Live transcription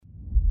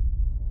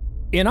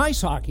In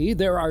ice hockey,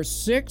 there are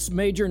 6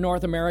 major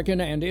North American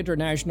and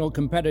international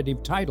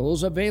competitive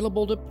titles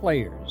available to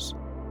players: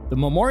 the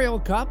Memorial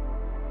Cup,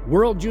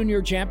 World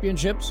Junior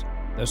Championships,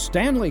 the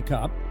Stanley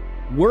Cup,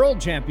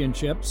 World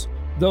Championships,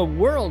 the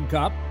World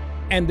Cup,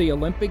 and the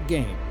Olympic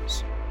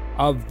Games.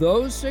 Of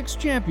those 6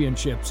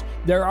 championships,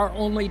 there are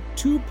only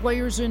 2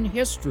 players in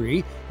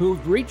history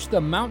who've reached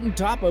the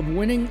mountaintop of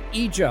winning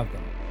each of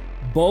them.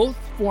 Both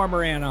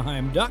former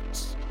Anaheim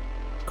Ducks,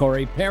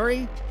 Corey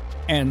Perry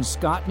and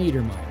Scott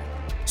Niedermayer.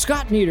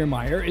 Scott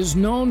Niedermayer is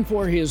known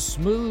for his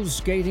smooth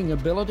skating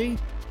ability,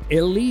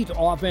 elite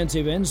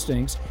offensive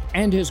instincts,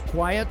 and his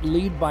quiet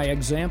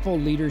lead-by-example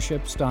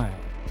leadership style.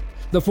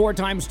 The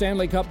 4-time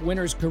Stanley Cup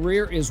winner's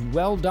career is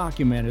well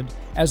documented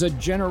as a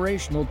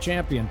generational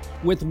champion,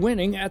 with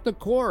winning at the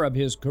core of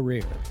his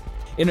career.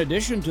 In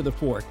addition to the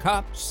 4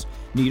 cups,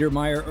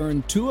 Niedermayer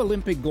earned 2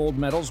 Olympic gold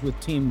medals with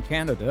Team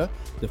Canada,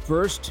 the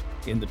first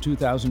in the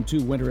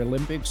 2002 Winter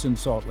Olympics in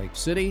Salt Lake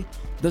City,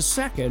 the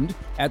second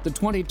at the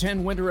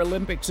 2010 Winter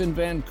Olympics in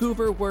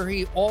Vancouver, where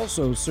he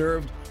also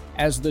served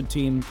as the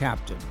team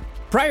captain.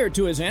 Prior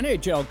to his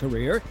NHL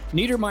career,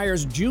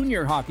 Niedermayer's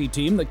junior hockey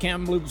team, the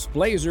Kamloops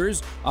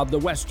Blazers of the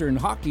Western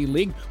Hockey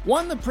League,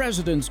 won the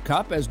President's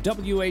Cup as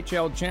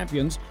WHL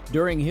champions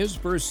during his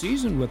first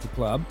season with the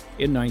club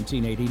in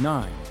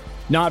 1989.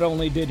 Not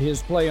only did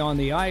his play on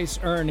the ice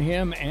earn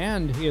him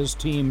and his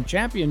team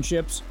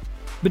championships,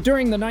 but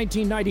during the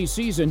 1990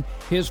 season,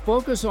 his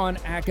focus on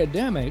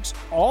academics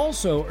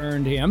also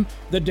earned him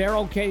the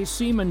Darrell K.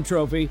 Seaman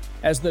Trophy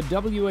as the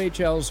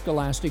WHL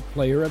Scholastic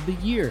Player of the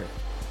Year.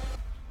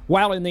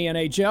 While in the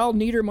NHL,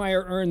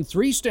 Niedermayer earned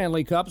 3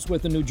 Stanley Cups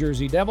with the New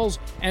Jersey Devils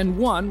and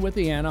 1 with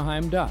the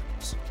Anaheim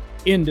Ducks.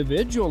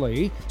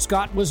 Individually,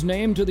 Scott was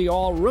named to the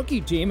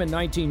All-Rookie team in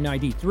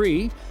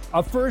 1993,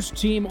 a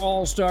first-team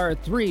All-Star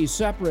 3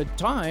 separate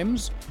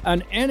times,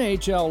 an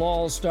NHL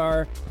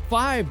All-Star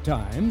 5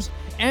 times,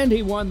 and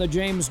he won the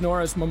James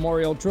Norris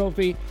Memorial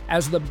Trophy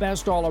as the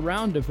best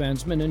all-around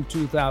defenseman in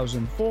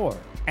 2004,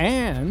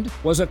 and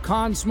was a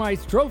Conn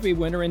Smythe Trophy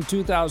winner in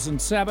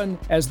 2007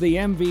 as the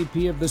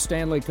MVP of the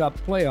Stanley Cup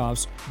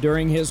playoffs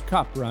during his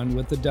Cup run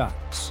with the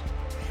Ducks.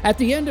 At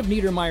the end of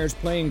Niedermayer's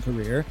playing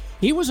career,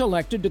 he was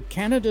elected to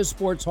Canada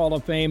Sports Hall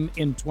of Fame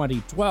in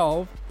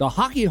 2012, the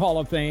Hockey Hall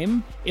of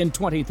Fame in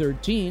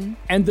 2013,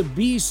 and the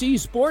BC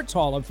Sports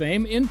Hall of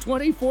Fame in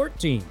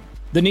 2014.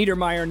 The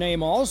Niedermayer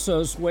name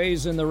also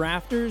sways in the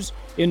rafters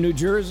in New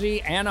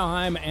Jersey,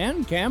 Anaheim,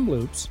 and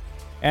Kamloops,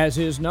 as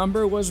his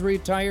number was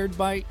retired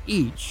by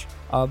each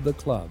of the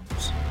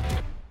clubs.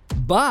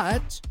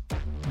 But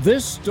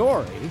this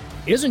story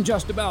isn't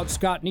just about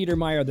Scott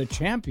Niedermayer, the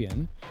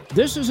champion.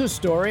 This is a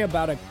story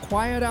about a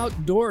quiet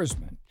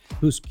outdoorsman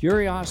whose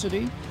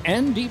curiosity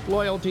and deep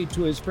loyalty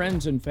to his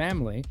friends and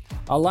family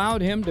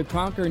allowed him to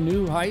conquer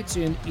new heights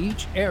in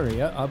each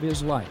area of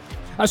his life.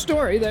 A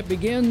story that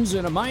begins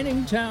in a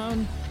mining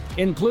town,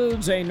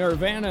 includes a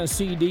Nirvana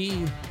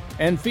CD,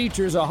 and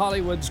features a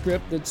Hollywood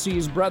script that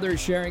sees brothers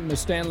sharing the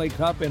Stanley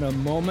Cup in a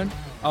moment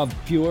of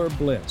pure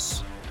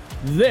bliss.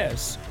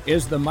 This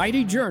is the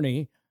mighty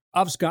journey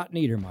of Scott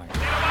Niedermayer.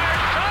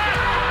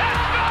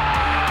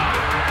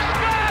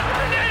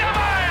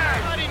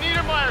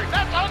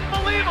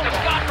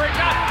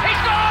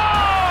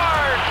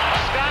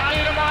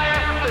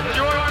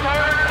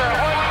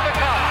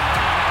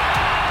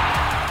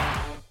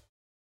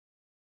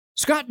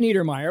 Scott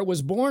Niedermayer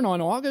was born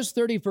on August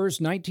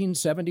 31st,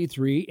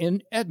 1973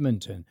 in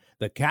Edmonton,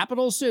 the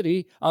capital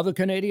city of the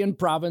Canadian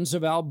province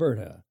of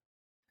Alberta.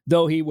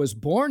 Though he was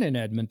born in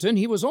Edmonton,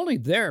 he was only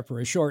there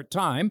for a short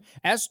time,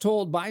 as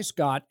told by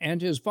Scott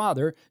and his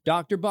father,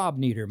 Dr. Bob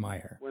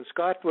Niedermayer. When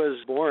Scott was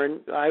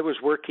born, I was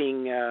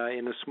working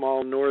in a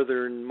small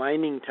northern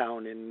mining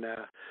town in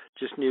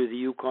just near the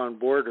Yukon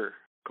border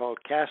called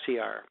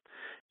Cassiar.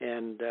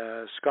 And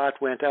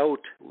Scott went out,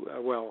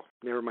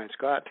 never mind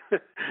Scott.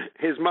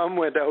 His mom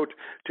went out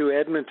to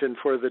Edmonton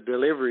for the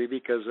delivery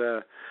because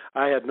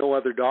I had no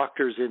other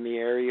doctors in the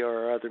area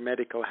or other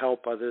medical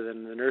help other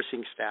than the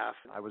nursing staff.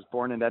 I was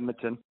born in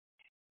Edmonton,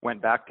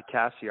 went back to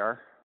Cassiar.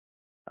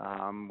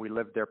 We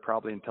lived there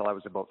probably until I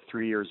was about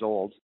 3 years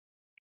old,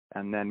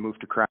 and then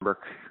moved to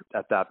Cranbrook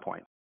at that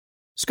point.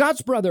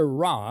 Scott's brother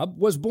Rob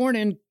was born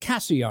in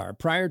Cassiar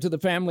prior to the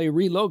family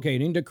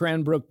relocating to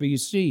Cranbrook,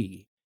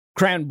 BC.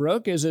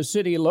 Cranbrook is a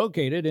city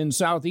located in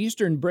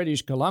southeastern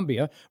British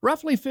Columbia,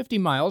 roughly 50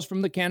 miles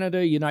from the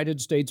Canada-United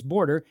States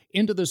border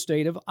into the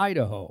state of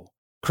Idaho.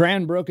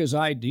 Cranbrook is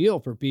ideal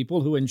for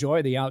people who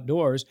enjoy the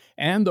outdoors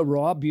and the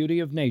raw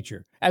beauty of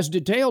nature, as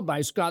detailed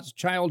by Scott's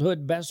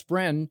childhood best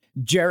friend,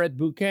 Jarrett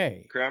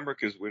Bousquet.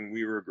 Cranbrook is, when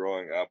we were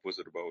growing up, was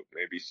it about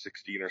maybe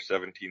 16 or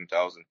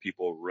 17,000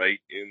 people right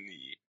in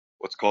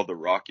what's called the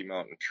Rocky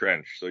Mountain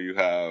Trench. So you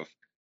have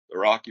the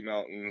Rocky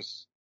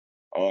Mountains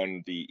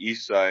on the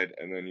east side,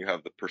 and then you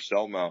have the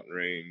Purcell Mountain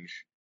Range.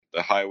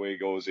 The highway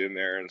goes in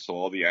there, and so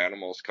all the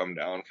animals come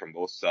down from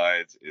both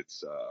sides.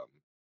 It's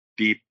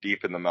deep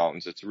in the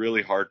mountains. It's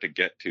really hard to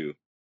get to.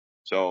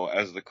 So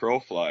as the crow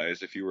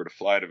flies, if you were to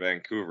fly to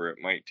Vancouver, it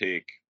might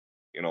take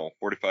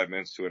 45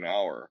 minutes to an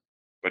hour.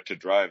 but to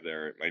drive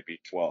there, it might be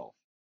 12.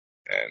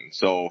 And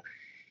so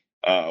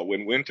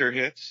when winter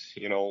hits,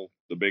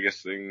 the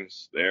biggest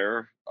things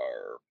there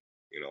are,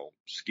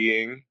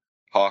 skiing,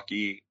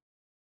 hockey,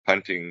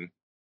 hunting.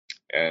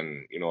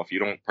 And, if you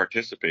don't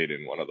participate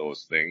in one of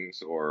those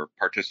things or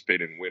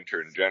participate in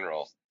winter in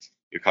general,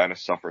 you kind of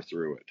suffer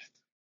through it.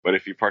 But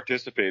if you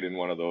participate in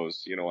one of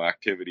those,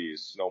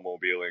 activities,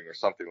 snowmobiling or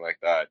something like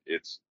that,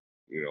 it's,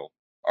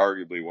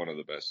 arguably one of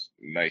the best,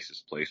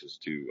 nicest places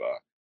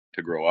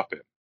to grow up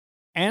in.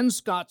 And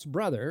Scott's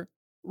brother,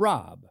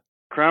 Rob.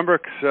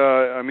 Cranbrook's,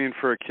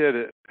 for a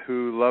kid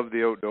who loved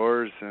the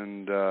outdoors,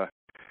 and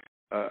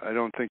I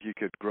don't think you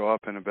could grow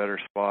up in a better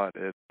spot.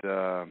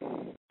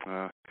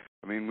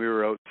 We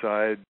were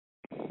outside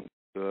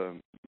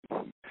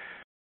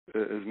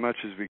as much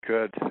as we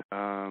could.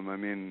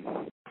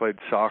 Played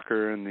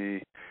soccer in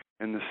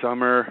the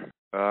summer,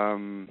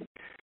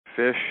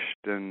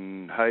 fished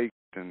and hiked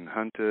and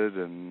hunted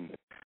and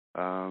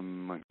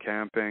went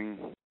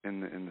camping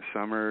in the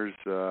summers.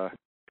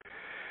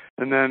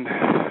 And then,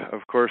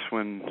 of course,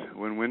 when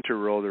winter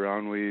rolled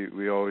around,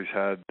 we always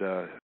had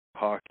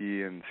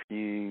hockey and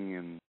skiing,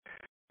 and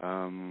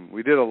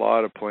we did a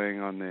lot of playing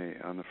on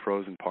the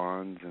frozen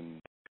ponds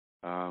and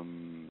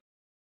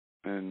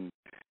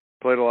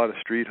played a lot of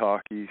street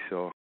hockey.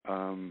 So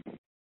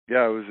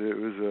it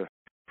was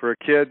for a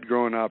kid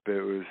growing up,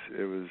 it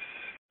was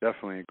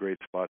definitely a great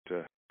spot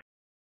to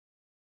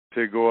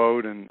go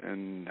out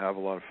and have a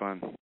lot of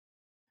fun.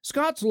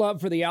 Scott's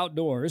love for the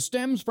outdoors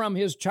stems from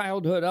his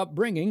childhood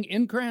upbringing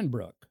in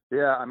Cranbrook.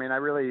 Yeah, I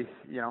really,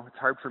 it's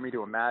hard for me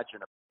to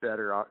imagine a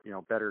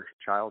better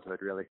childhood,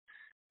 really.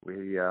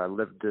 We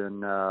lived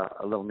in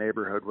a little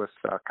neighborhood with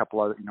a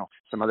couple other,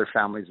 some other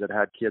families that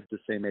had kids the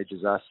same age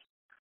as us.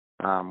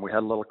 We had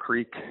a little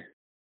creek,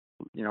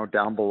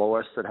 down below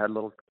us that had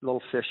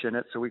little fish in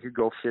it, so we could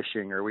go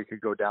fishing, or we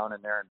could go down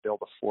in there and build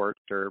a fort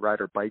or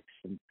ride our bikes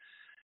and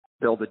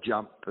build a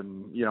jump.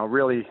 And,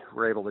 really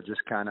we're able to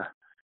just kind of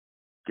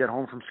get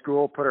home from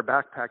school, put our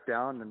backpack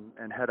down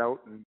and head out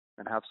and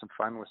have some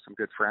fun with some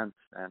good friends.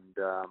 And,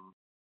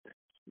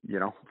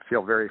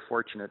 feel very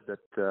fortunate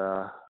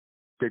that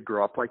did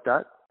grow up like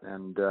that.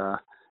 And,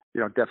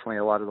 definitely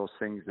a lot of those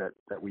things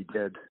that we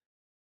did,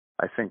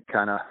 I think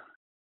kind of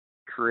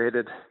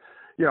created,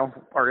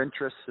 our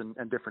interests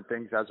and different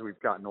things as we've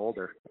gotten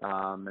older.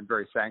 And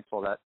very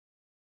thankful that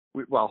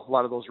a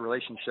lot of those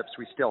relationships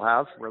we still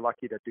have. We're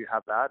lucky to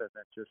have that. And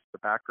then just the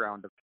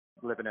background of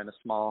living in a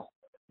small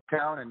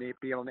town and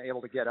being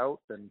able to get out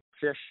and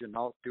fish and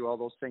do all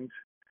those things.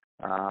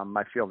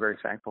 I feel very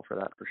thankful for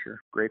that, for sure.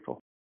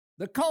 Grateful.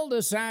 The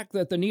cul-de-sac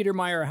that the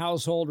Niedermayer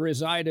household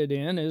resided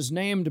in is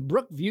named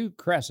Brookview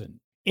Crescent.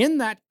 In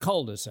that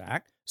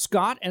cul-de-sac,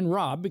 Scott and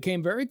Rob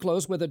became very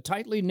close with a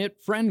tightly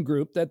knit friend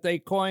group that they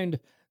coined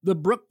the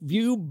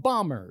Brookview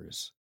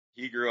Bombers.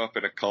 He grew up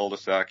in a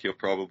cul-de-sac. He'll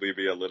probably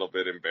be a little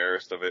bit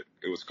embarrassed of it.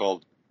 It was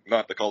called,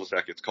 not the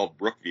cul-de-sac, it's called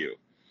Brookview.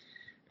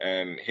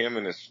 And him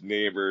and his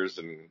neighbors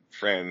and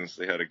friends,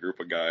 they had a group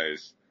of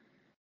guys,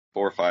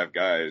 4 or 5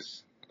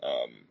 guys,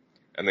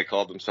 and they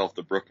called themselves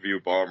the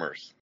Brookview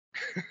Bombers.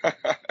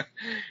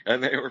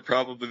 And they were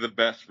probably the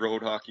best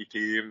road hockey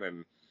team.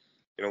 And,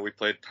 we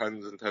played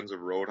tons and tons of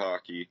road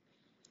hockey.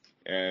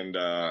 And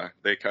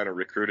they kind of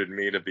recruited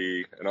me to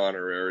be an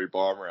honorary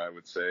bomber, I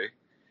would say.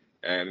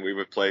 And we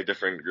would play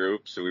different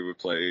groups, so we would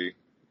play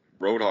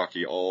road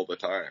hockey all the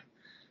time.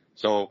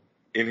 So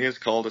in his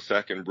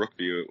cul-de-sac in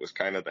Brookview, it was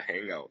kind of the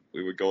hangout.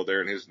 We would go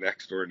there, and his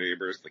next-door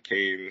neighbors, the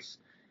Canes,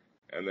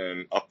 and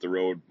then up the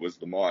road was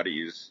the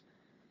Maudis.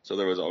 So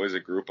there was always a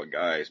group of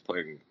guys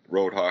playing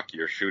road hockey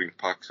or shooting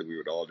pucks, and we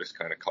would all just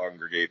kind of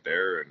congregate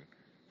there and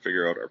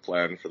figure out our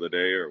plan for the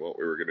day or what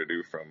we were going to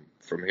do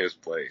from his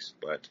place.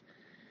 But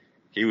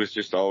he was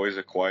just always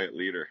a quiet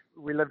leader.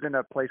 We lived in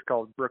a place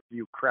called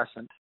Brookview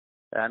Crescent,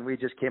 and we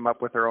just came up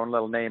with our own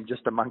little name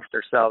just amongst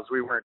ourselves.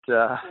 We weren't,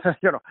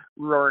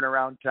 roaring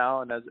around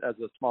town as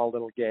a small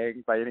little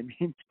gang by any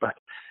means, but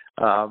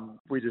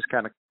we just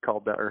kind of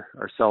called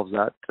ourselves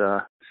that,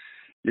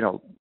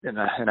 in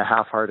a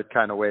half-hearted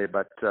kind of way.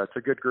 But it's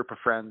a good group of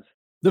friends.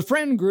 The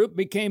friend group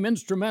became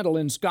instrumental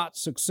in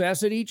Scott's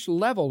success at each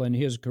level in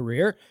his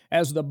career,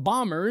 as the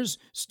Bombers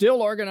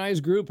still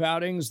organize group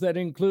outings that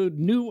include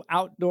new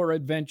outdoor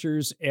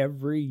adventures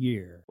every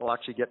year. We'll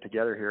actually get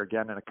together here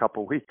again in a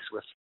couple of weeks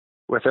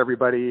with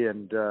everybody,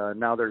 and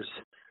now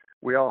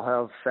we all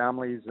have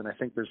families, and I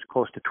think there's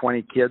close to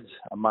 20 kids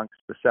amongst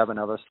the 7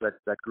 of us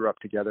that grew up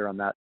together on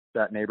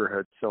that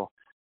neighborhood. So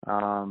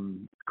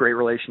great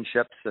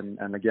relationships,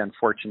 and again,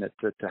 fortunate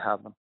to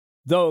have them.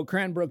 Though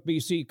Cranbrook,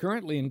 BC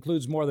currently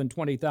includes more than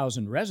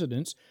 20,000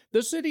 residents,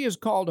 the city is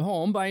called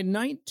home by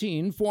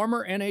 19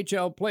 former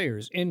NHL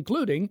players,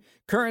 including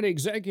current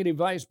Executive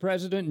Vice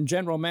President and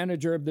General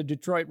Manager of the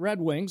Detroit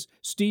Red Wings,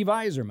 Steve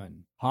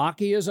Yzerman.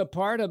 Hockey is a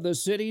part of the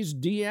city's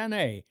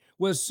DNA,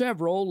 with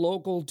several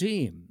local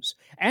teams,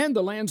 and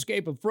the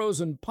landscape of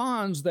frozen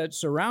ponds that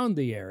surround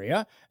the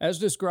area, as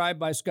described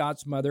by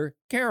Scott's mother,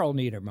 Carol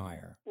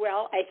Niedermayer.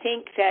 Well, I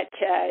think that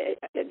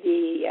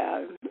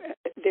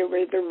there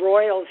were the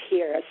Royals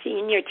here, a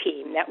senior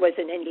team that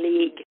wasn't in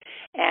league.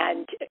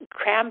 And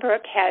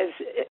Cranbrook has,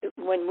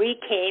 when we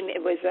came,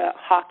 it was a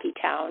hockey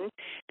town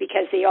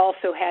because they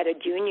also had a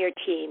junior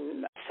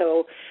team.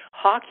 So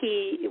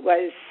hockey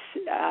was,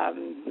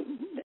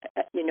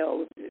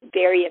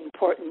 very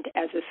important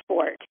as a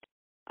sport.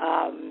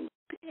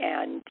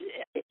 And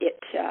it,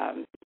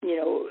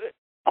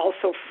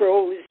 also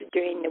froze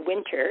during the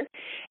winter,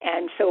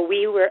 and so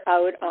we were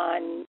out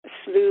on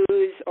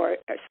sloughs or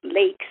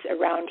lakes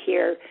around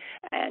here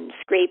and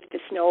scrape the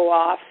snow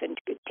off and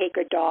take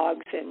our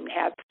dogs and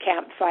have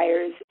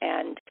campfires.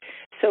 And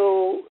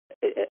so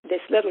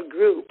this little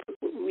group,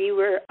 we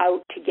were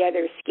out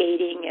together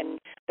skating, and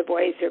the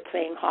boys are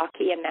playing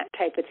hockey and that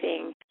type of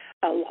thing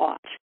a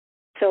lot.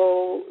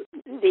 So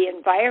the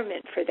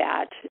environment for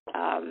that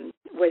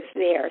was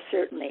there,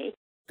 certainly.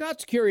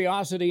 Scott's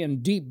curiosity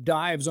and deep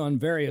dives on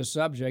various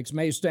subjects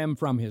may stem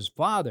from his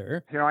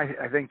father.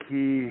 I think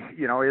he,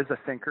 is a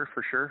thinker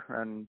for sure,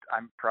 and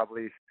I'm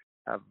probably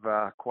have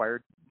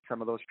acquired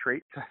some of those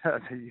traits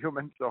as a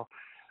human. So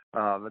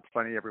it's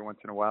funny, every once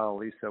in a while,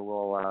 Lisa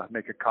will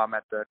make a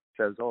comment that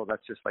says, "Oh,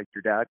 that's just like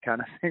your dad,"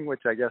 kind of thing,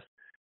 which I guess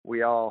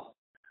we all,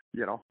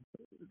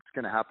 it's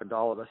going to happen to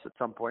all of us at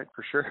some point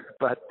for sure.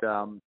 But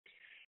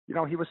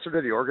he was sort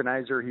of the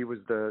organizer. He was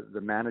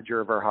the manager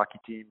of our hockey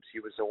teams. He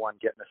was the one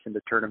getting us into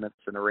tournaments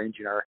and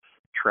arranging our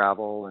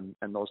travel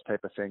and those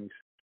type of things.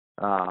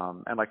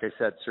 And like I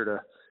said, sort of,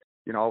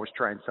 always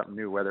trying something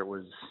new, whether it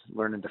was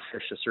learning to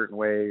fish a certain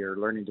way or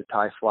learning to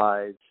tie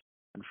flies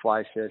and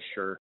fly fish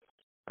or,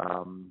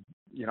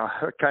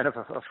 kind of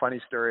a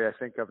funny story I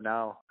think of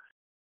now.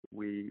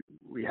 We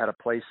had a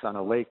place on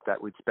a lake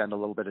that we'd spend a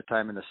little bit of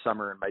time in the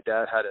summer, and my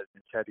dad had it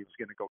in his head he was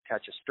going to go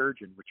catch a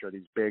sturgeon, which are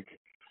these big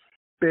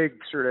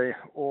sort of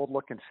old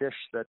looking fish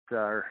that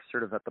are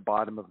sort of at the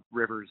bottom of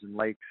rivers and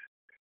lakes.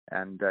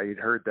 And you'd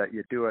heard that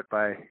you do it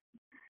by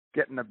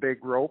getting a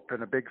big rope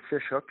and a big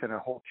fish hook and a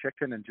whole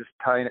chicken and just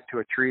tying it to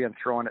a tree and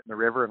throwing it in the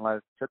river and let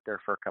it sit there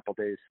for a couple of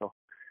days. So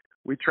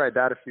we tried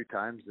that a few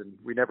times and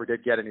we never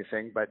did get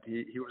anything, but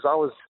he was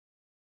always,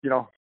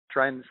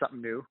 trying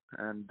something new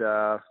and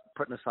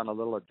putting us on a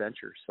little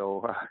adventure.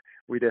 So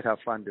we did have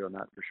fun doing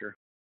that for sure.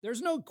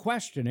 There's no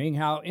questioning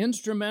how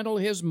instrumental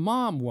his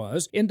mom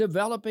was in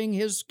developing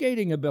his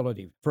skating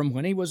ability from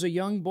when he was a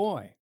young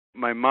boy.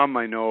 My mom,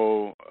 I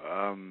know,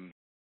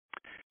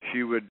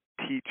 she would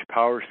teach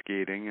power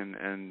skating,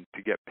 and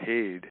to get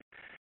paid,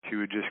 she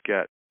would just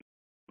get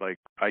like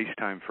ice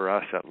time for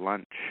us at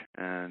lunch,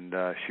 and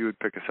she would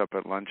pick us up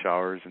at lunch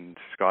hours, and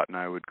Scott and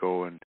I would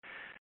go and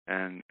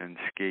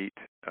skate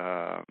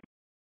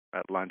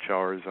at lunch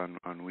hours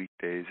on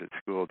weekdays, at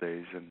school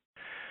days, and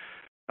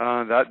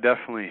that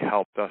definitely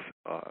helped us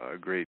a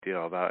great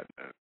deal.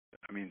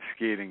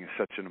 Skating is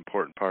such an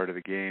important part of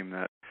the game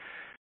that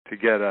to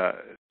get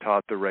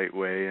taught the right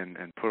way and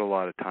put a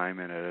lot of time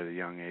in it at a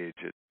young age,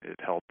 it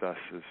helped us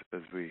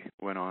as we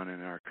went on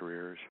in our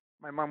careers.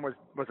 My mom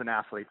was an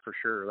athlete for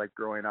sure. Like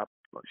growing up,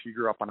 she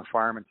grew up on a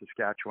farm in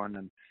Saskatchewan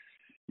and,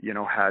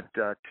 had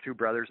two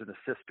brothers and a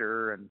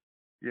sister, and,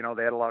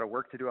 they had a lot of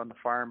work to do on the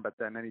farm, but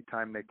then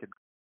anytime they could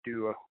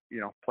do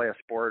play a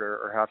sport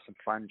or have some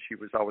fun, she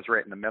was always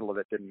right in the middle of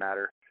it. Didn't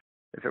matter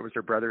if it was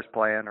her brothers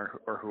playing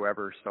or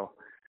whoever. So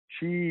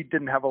she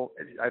didn't have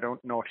I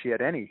don't know if she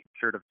had any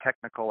sort of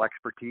technical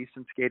expertise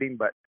in skating,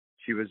 but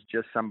she was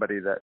just somebody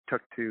that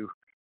took to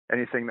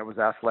anything that was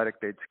athletic.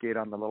 They'd skate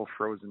on the little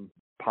frozen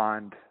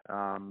pond,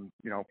 on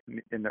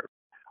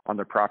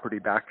their property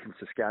back in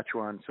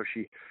Saskatchewan. So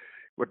she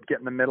would get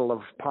in the middle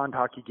of pond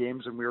hockey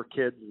games when we were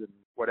kids, and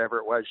whatever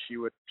it was, she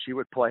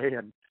would play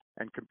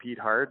and compete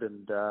hard,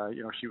 and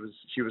she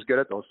was good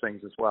at those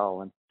things as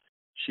well. And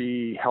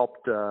she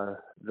helped the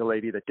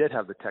lady that did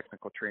have the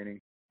technical training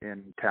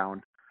in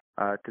town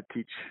to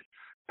teach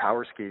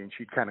power skating.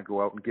 She'd kind of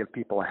go out and give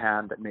people a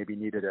hand that maybe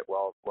needed it,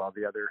 while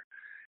the other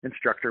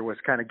instructor was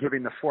kind of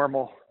giving the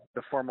formal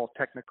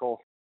technical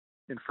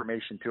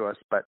information to us.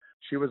 But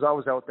she was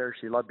always out there.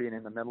 She loved being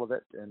in the middle of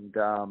it, and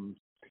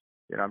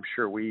I'm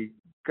sure we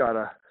got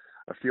a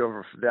few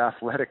of the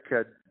athletic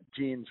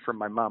genes from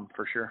my mom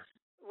for sure.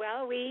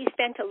 Well, we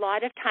spent a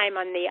lot of time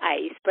on the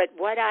ice, but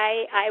what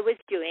I was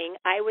doing,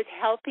 I was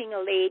helping a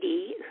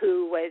lady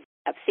who was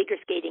a figure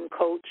skating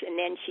coach, and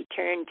then she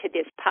turned to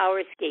this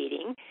power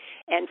skating,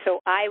 and so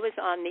I was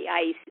on the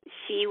ice.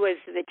 She was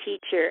the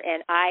teacher,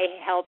 and I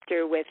helped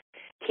her with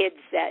kids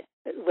that,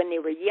 when they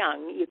were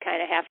young, you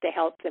kind of have to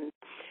help them,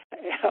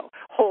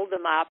 hold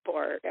them up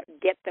or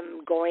get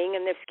them going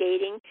in the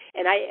skating,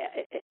 and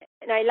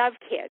I love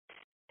kids.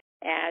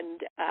 And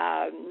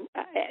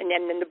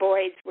then the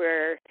boys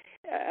were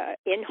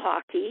in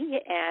hockey,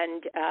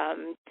 and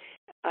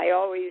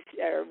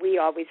we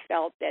always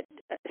felt that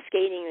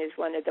skating is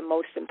one of the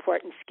most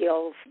important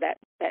skills that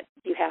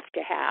you have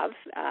to have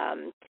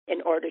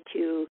in order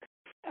to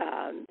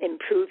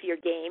improve your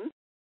game.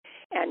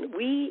 And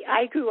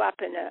I grew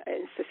up in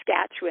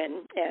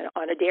Saskatchewan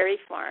on a dairy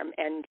farm,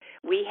 and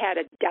we had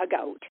a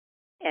dugout.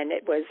 and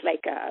it was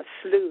like a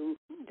slough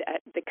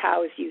that the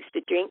cows used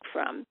to drink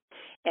from.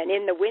 And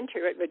in the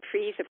winter, it would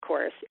freeze, of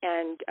course,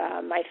 and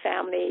my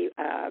family,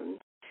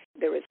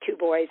 there was 2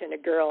 boys and a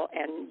girl,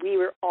 and we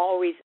were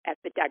always at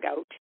the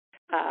dugout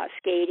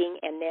skating,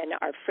 and then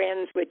our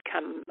friends would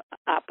come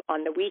up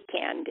on the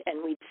weekend,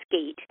 and we'd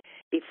skate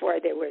before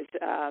there was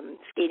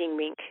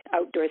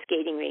outdoor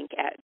skating rink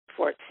at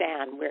Fort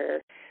San,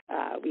 where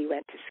we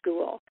went to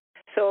school.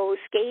 So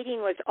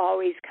skating was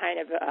always kind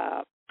of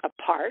a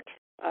part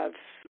of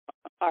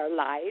our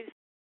lives.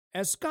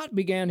 As Scott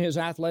began his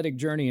athletic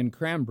journey in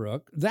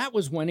Cranbrook, that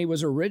was when he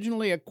was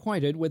originally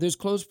acquainted with his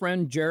close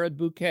friend Jarrett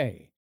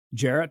Bousquet.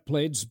 Jarrett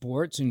played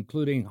sports,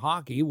 including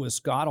hockey, with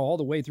Scott all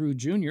the way through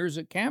juniors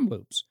at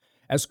Kamloops.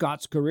 As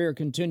Scott's career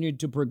continued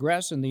to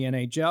progress in the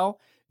NHL,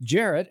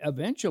 Jarrett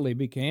eventually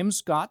became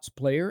Scott's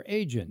player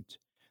agent.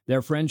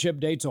 Their friendship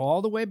dates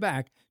all the way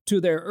back to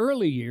their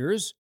early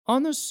years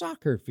on the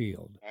soccer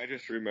field. I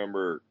just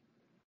remember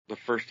the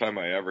first time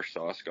I ever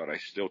saw Scott, I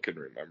still can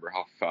remember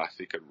how fast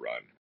he could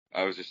run.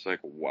 I was just like,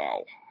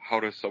 wow, how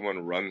does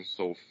someone run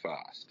so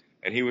fast?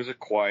 And he was a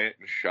quiet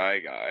and shy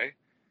guy.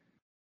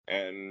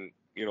 And,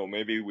 you know,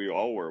 maybe we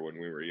all were when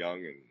we were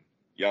young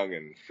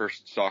and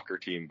first soccer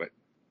team, but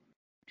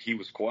he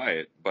was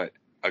quiet, but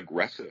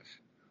aggressive.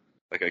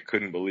 Like, I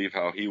couldn't believe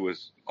how he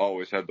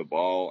always had the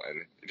ball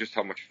and just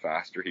how much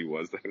faster he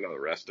was than the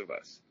rest of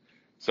us.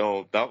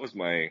 So that was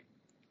my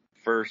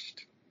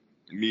first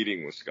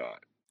meeting with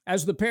Scott.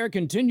 As the pair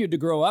continued to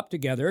grow up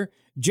together,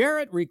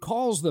 Jarrett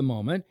recalls the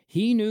moment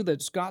he knew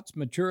that Scott's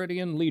maturity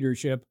and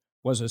leadership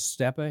was a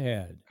step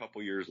ahead. A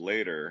couple years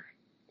later,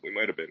 we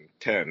might have been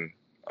 10,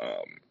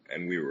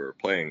 and we were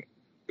playing,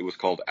 it was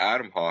called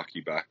Atom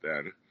Hockey back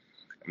then,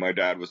 and my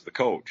dad was the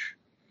coach.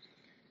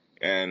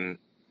 And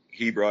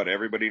he brought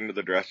everybody into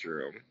the dressing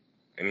room,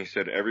 and he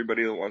said,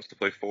 everybody that wants to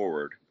play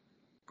forward,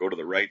 go to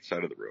the right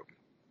side of the room.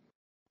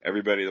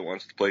 Everybody that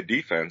wants to play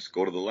defense,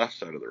 go to the left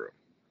side of the room.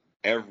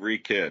 Every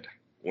kid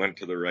went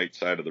to the right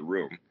side of the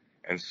room,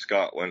 and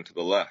Scott went to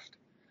the left.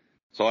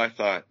 So I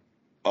thought,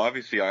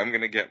 obviously I'm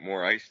going to get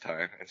more ice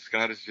time, and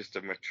Scott is just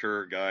a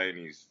mature guy, and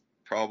he's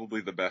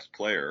probably the best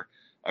player.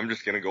 I'm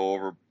just going to go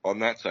over on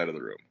that side of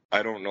the room.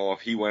 I don't know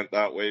if he went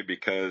that way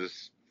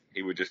because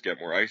he would just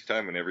get more ice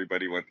time and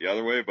everybody went the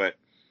other way, but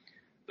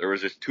there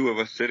was just 2 of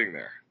us sitting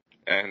there,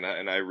 and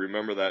I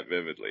remember that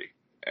vividly.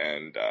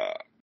 And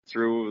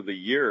through the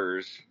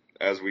years,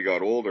 as we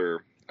got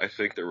older, I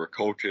think there were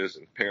coaches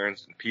and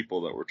parents and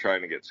people that were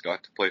trying to get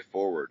Scott to play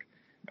forward.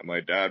 And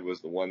my dad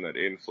was the one that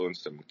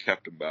influenced him,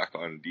 kept him back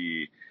on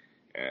D,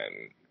 and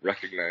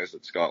recognized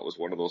that Scott was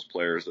one of those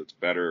players that's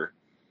better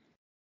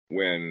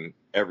when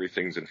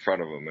everything's in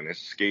front of him. And his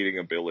skating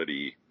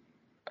ability,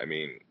 I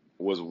mean,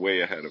 was way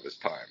ahead of his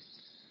time.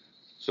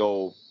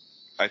 So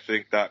I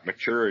think that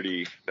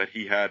maturity that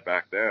he had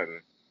back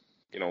then,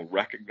 you know,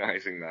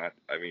 recognizing that,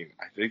 I mean,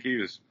 I think he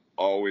has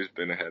always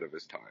been ahead of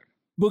his time.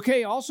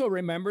 Bousquet also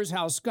remembers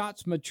how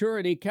Scott's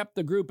maturity kept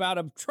the group out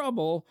of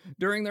trouble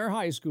during their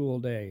high school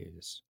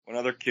days. When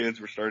other kids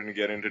were starting to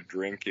get into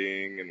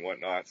drinking and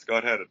whatnot,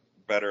 Scott had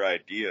better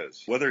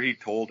ideas. Whether he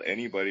told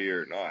anybody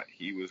or not,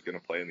 he was going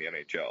to play in the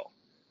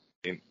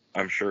NHL,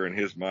 I'm sure in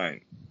his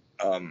mind.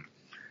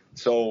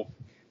 So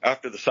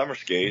after the summer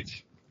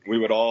skates, we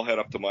would all head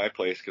up to my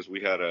place because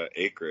we had an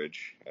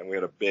acreage and we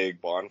had a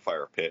big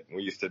bonfire pit. And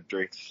we used to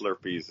drink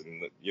Slurpees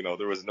and, you know,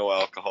 there was no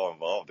alcohol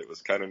involved. It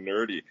was kind of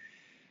nerdy,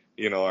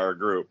 you know, our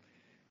group.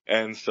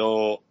 And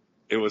so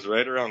it was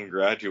right around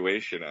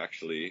graduation,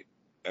 actually.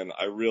 And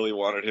I really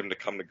wanted him to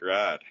come to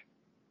grad,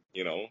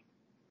 you know,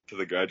 to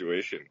the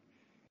graduation.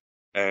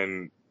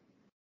 And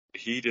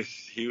he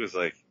was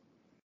like,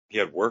 he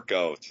had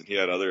workouts and he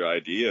had other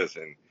ideas.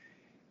 And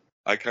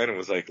I kind of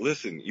was like,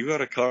 listen, you got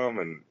to come.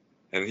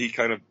 And he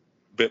kind of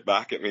bit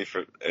back at me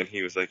and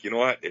he was like, you know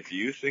what? If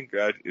you think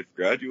if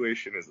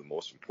graduation is the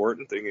most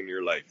important thing in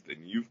your life,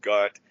 then you've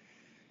got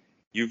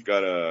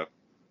to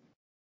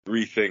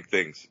rethink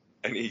things.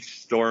 And he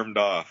stormed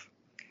off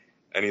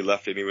and he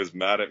left and he was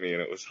mad at me,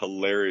 and it was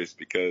hilarious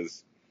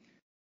because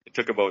it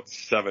took about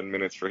 7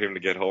 minutes for him to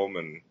get home.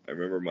 And I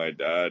remember my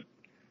dad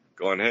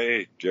going,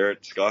 hey,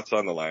 Jarrett, Scott's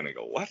on the line. I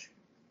go, what?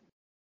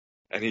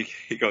 And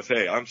he goes,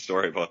 hey, I'm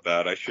sorry about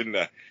that. I shouldn't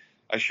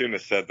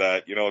have said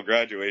that. You know,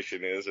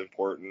 graduation is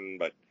important,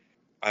 but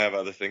I have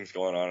other things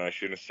going on. I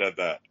shouldn't have said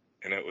that.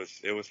 And it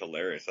was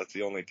hilarious. That's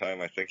the only time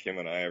I think him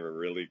and I ever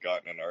really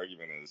got in an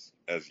argument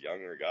as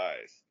younger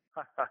guys.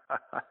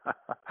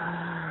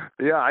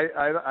 Yeah,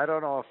 I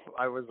don't know if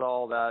I was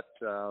all that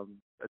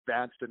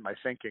advanced in my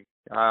thinking.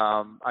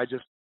 I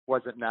just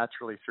wasn't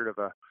naturally sort of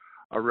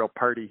a real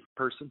party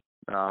person.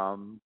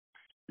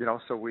 You know,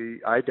 so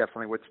I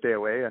definitely would stay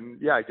away. And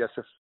yeah, I guess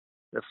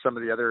if some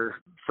of the other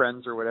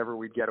friends or whatever,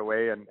 we'd get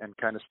away and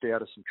kind of stay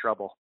out of some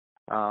trouble,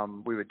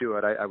 we would do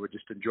it. I would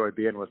just enjoy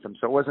being with them.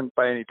 So it wasn't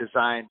by any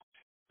design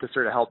to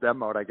sort of help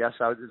them out, I guess.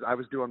 I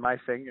was doing my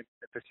thing, and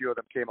if a few of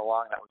them came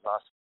along, that was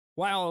awesome.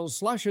 While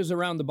slushes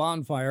around the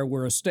bonfire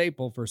were a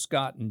staple for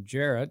Scott and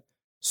Jarrett,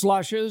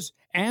 Slushes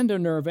and a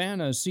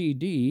Nirvana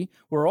CD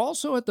were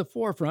also at the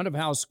forefront of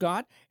how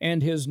Scott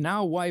and his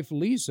now wife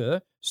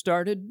Lisa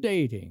started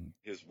dating.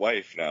 His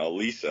wife now,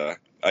 Lisa,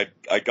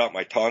 I got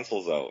my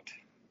tonsils out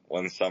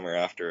one summer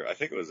after, I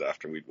think it was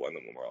after we'd won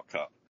the Memorial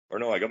Cup. Or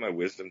no, I got my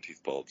wisdom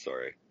teeth pulled,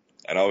 sorry.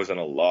 And I was in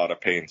a lot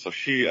of pain. So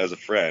she, as a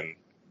friend,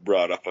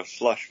 brought up a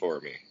slush for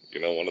me. You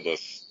know, one of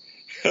those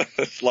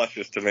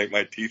slushes to make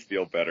my teeth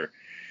feel better.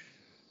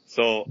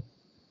 So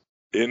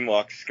in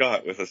walks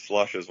Scott with a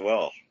slush as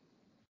well.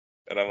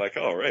 And I'm like,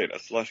 oh, right, a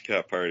slush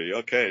cat party.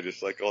 Okay,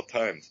 just like old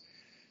times.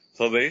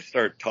 So they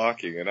start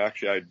talking, and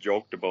actually I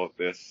joked about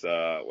this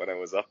when I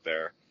was up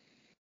there.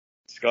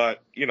 Scott,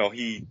 you know,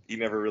 he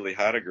never really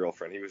had a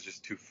girlfriend. He was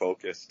just too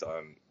focused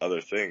on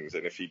other things.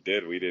 And if he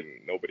did,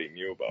 nobody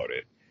knew about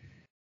it.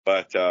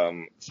 But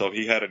so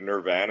he had a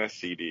Nirvana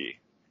CD.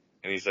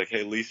 And he's like,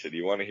 hey, Lisa, do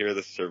you want to hear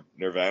this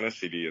Nirvana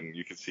CD? And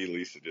you can see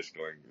Lisa just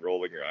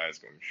rolling her eyes,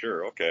 going,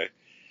 sure, okay.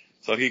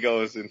 So he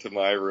goes into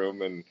my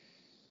room, and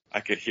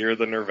I could hear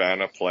the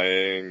Nirvana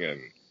playing.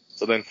 And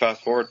so then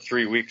fast forward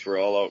 3 weeks, we're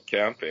all out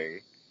camping,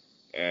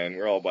 and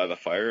we're all by the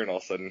fire, and all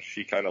of a sudden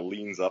she kind of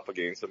leans up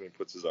against him and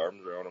puts his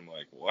arms around him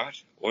like, what?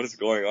 What is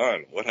going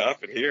on? What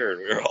happened here? And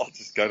we were all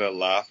just kind of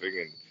laughing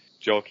and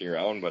joking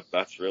around, but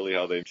that's really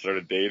how they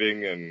started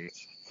dating. And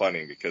it's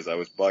funny because I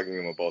was bugging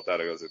him about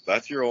that. I goes, if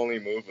that's your only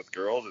move with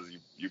girls is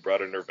you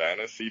brought a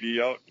Nirvana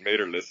CD out and made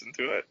her listen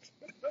to it?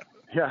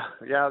 Yeah,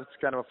 it's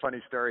kind of a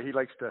funny story. He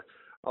likes to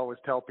always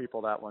tell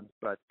people that one,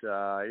 but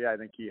I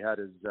think he had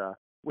his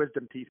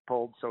wisdom teeth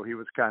pulled, so he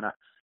was kind of,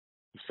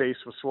 his face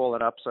was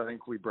swollen up, so I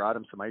think we brought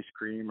him some ice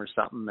cream or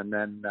something, and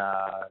then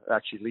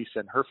actually Lisa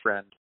and her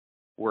friend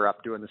were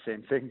up doing the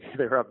same thing.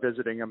 They were up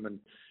visiting him and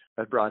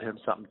had brought him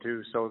something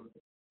too. So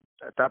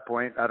at that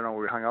point, I don't know,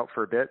 we hung out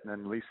for a bit, and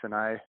then Lisa and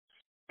I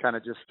kind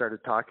of just started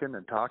talking,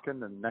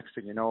 and next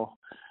thing you know,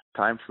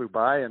 time flew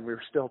by, and we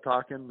were still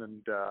talking,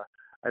 and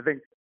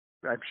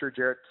I'm sure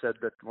Jarrett said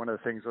that one of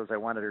the things was I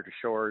wanted her to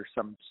show her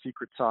some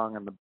secret song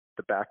on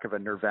the back of a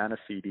Nirvana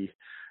CD.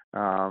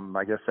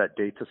 I guess that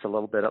dates us a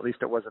little bit. At least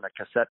it wasn't a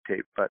cassette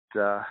tape, but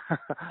that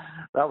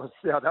was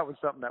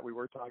something that we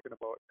were talking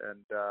about.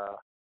 And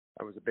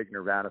I was a big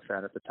Nirvana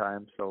fan at the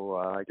time, so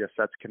I guess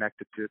that's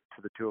connected to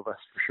the two of us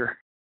for sure.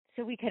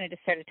 So we kind of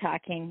just started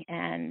talking,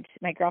 and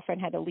my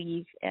girlfriend had to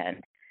leave,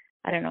 and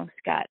I don't know,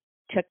 Scott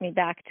took me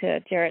back to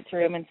Jarrett's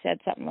room and said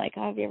something like,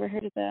 oh, have you ever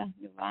heard of the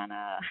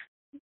Nirvana,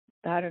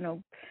 I don't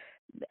know,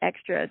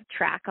 extra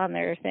track on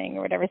their thing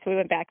or whatever? So we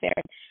went back there.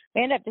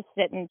 We ended up just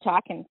sitting and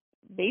talking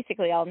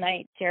basically all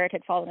night. Jarrett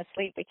had fallen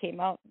asleep. We came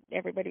out.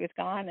 Everybody was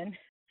gone. And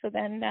so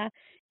then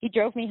he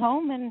drove me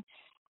home, and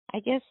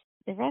I guess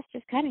the rest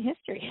is kind of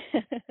history.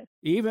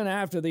 Even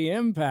after the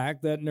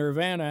impact that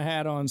Nirvana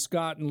had on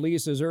Scott and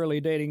Lisa's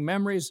early dating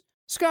memories,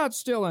 Scott's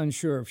still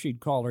unsure if she'd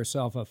call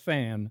herself a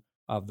fan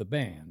of the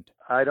band.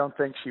 I don't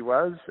think she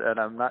was, and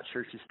I'm not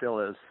sure she still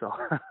is. So.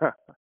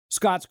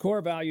 Scott's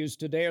core values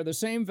today are the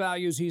same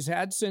values he's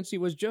had since he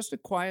was just a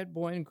quiet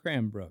boy in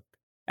Cranbrook.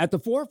 At the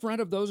forefront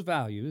of those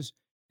values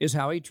is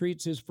how he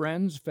treats his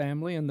friends,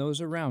 family, and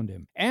those around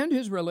him. And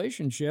his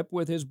relationship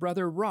with his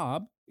brother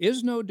Rob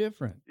is no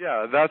different.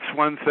 Yeah, that's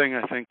one thing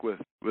I think with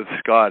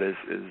Scott is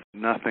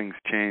nothing's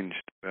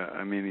changed.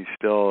 I mean, he's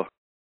still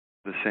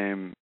the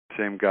same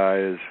guy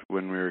as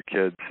when we were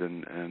kids,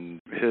 and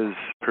his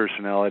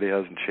personality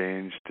hasn't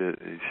changed.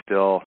 He's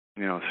still,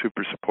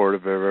 super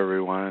supportive of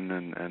everyone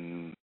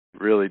and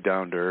really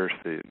down to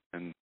earth.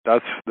 And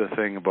that's the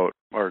thing about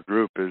our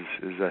group is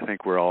I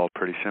think we're all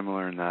pretty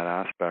similar in that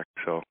aspect.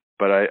 So,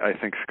 but I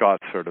think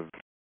Scott's sort of,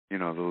 the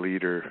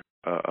leader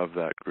of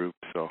that group.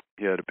 So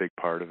he had a big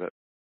part of it.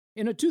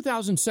 In a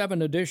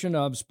 2007 edition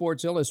of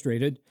Sports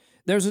Illustrated,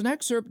 there's an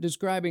excerpt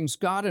describing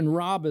Scott and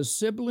Rob as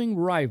sibling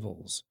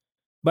rivals.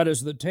 But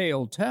as the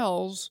tale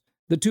tells,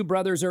 the two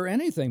brothers are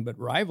anything but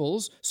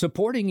rivals,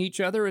 supporting each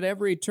other at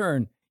every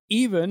turn,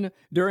 even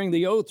during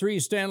the 2003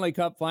 Stanley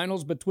Cup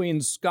Finals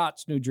between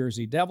Scott's New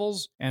Jersey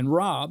Devils and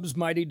Rob's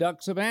Mighty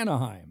Ducks of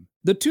Anaheim.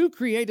 The two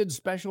created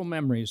special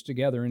memories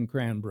together in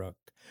Cranbrook.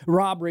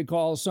 Rob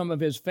recalls some of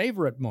his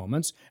favorite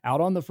moments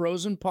out on the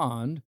frozen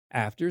pond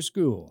after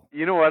school.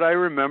 You know what? I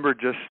remember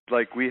just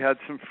like we had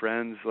some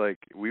friends, like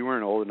we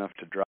weren't old enough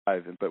to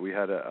drive, but we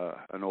had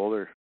an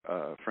older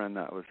friend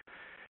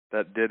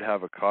that did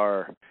have a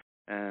car,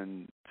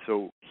 and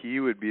so he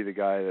would be the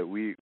guy that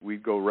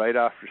we'd go right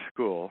after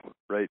school,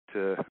 right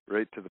to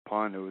the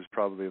pond. It was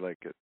probably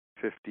like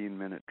a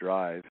 15-minute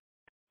drive,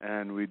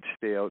 and we'd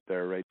stay out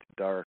there right to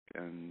dark.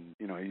 And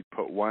you'd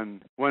put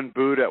one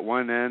boot at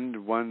one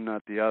end, one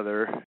at the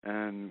other,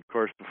 and of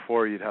course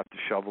before you'd have to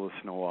shovel the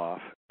snow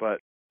off. But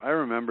I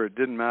remember it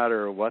didn't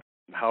matter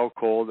how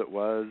cold it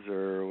was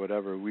or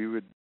whatever.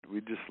 We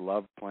just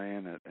loved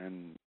playing it,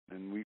 and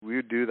we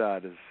would do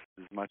that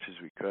as much as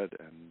we could,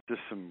 and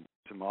just some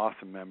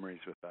awesome memories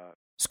with that.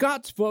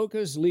 Scott's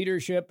focus,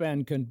 leadership,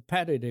 and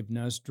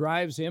competitiveness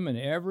drives him in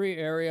every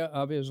area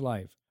of his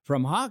life,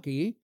 from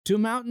hockey to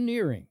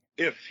mountaineering.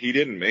 If he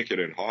didn't make it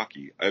in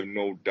hockey, I have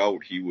no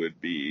doubt he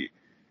would be,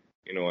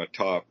 a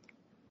top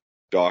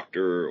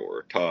doctor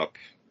or top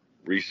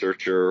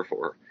researcher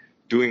or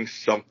doing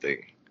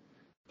something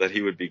that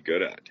he would be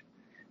good at.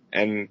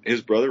 And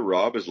his brother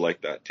Rob is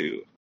like that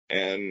too.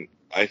 And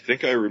I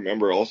think I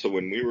remember also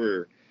when we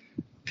were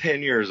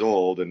 10 years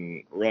old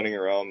and running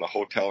around the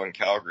hotel in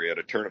Calgary at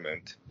a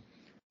tournament,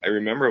 I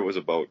remember it was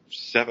about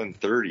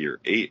 7:30 or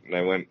 8, and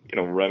I went,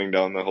 running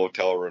down the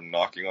hotel room,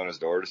 knocking on his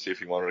door to see if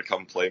he wanted to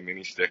come play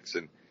mini sticks.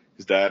 And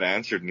his dad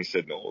answered, and he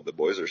said, "No, the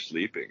boys are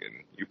sleeping,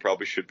 and you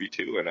probably should be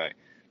too." And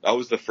that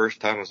was the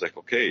first time I was like,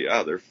 okay,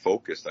 yeah, they're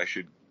focused. I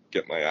should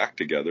get my act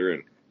together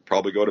and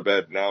probably go to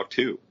bed now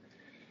too.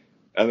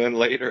 And then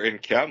later in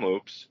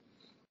Kamloops,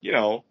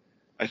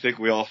 I think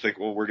we all think,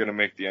 well, we're going to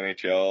make the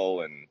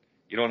NHL, and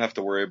you don't have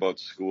to worry about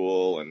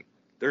school. And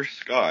there's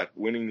Scott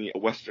winning the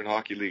Western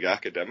Hockey League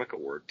Academic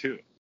Award too.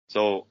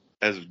 So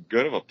as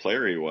good of a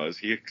player he was,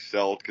 he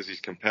excelled because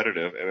he's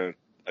competitive. And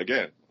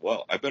again,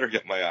 well, I better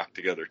get my act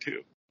together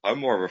too. I'm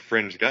more of a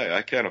fringe guy.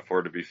 I can't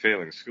afford to be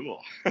failing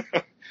school.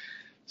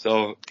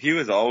 So he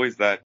was always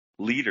that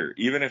leader,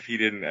 even if he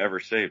didn't ever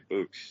say,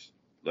 "Books,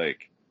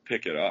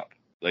 pick it up."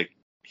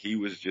 He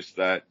was just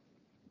that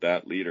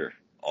leader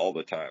all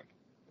the time,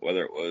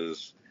 whether it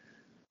was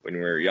when we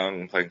were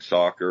young playing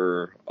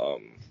soccer,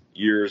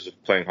 years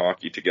of playing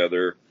hockey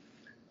together.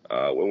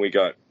 When we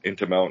got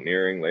into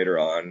mountaineering later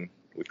on,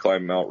 we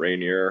climbed Mount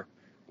Rainier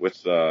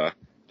with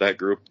that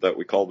group that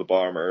we called the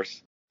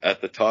Bombers. At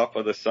the top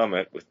of the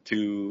summit with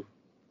two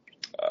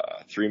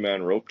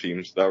 3-man rope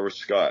teams, that was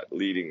Scott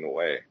leading the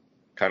way,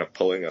 kind of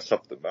pulling us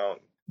up the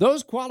mountain.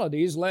 Those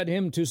qualities led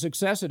him to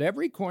success at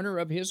every corner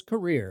of his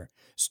career,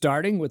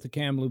 starting with the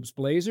Kamloops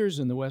Blazers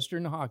in the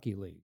Western Hockey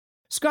League.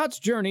 Scott's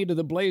journey to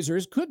the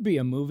Blazers could be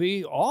a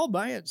movie all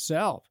by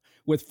itself,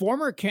 with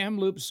former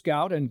Kamloops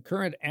scout and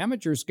current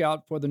amateur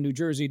scout for the New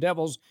Jersey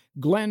Devils,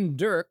 Glenn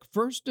Dirk,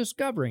 first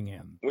discovering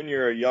him. When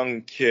you're a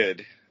young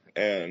kid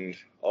and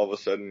all of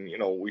a sudden,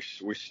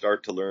 we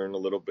start to learn a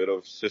little bit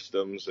of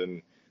systems,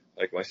 and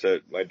like I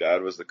said, my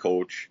dad was the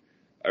coach.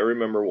 I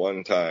remember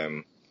one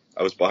time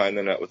I was behind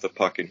the net with the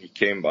puck, and he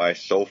came by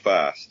so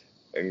fast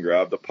and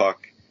grabbed the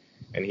puck,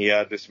 and he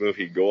had this move.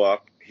 He'd go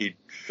up, he'd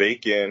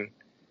fake in,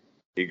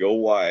 he'd go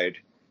wide,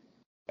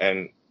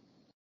 and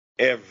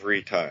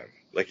every time,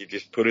 he'd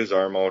just put his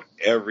arm out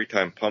every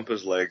time, pump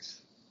his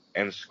legs,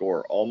 and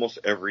score almost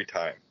every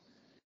time.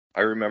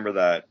 I remember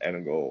that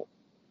and go,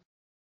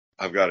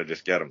 I've got to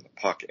just get him the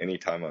puck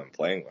anytime I'm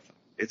playing with him.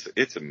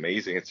 It's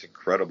amazing. It's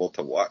incredible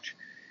to watch.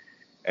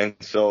 And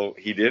so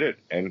he did it.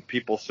 And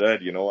people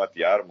said, at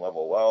the Adam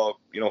level, well,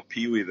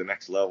 Pee-wee, the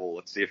next level,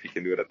 let's see if he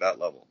can do it at that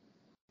level.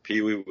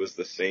 Pee-wee was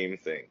the same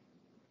thing.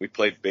 We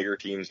played bigger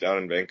teams down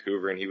in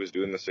Vancouver, and he was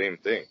doing the same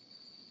thing.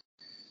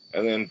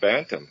 And then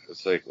Bantam,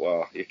 it's like,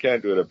 well, you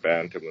can't do it at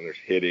Bantam when there's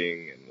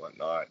hitting and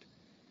whatnot.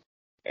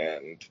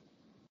 And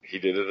he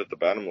did it at the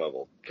Bantam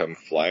level. Come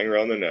flying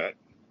around the net,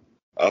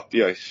 up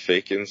the ice,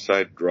 fake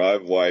inside,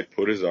 drive wide,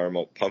 put his arm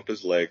out, pump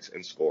his legs,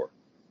 and score.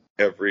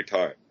 Every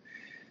time.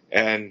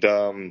 And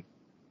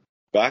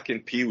back in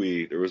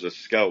Pee-wee, there was a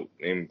scout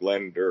named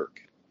Glenn Dirk.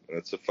 And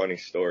it's a funny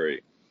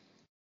story.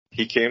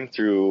 He came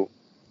through,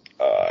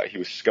 he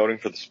was scouting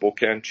for the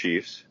Spokane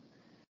Chiefs,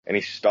 and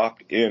he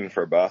stopped in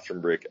for a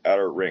bathroom break at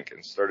our rink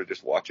and started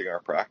just watching our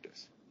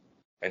practice.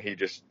 And he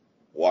just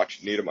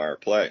watched Niedermayer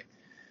play.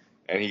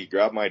 And he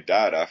grabbed my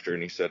dad after,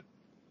 and he said,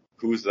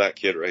 "Who's that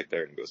kid right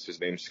there?" And he goes, "His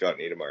name's Scott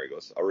Niedermayer." He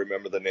goes, "I'll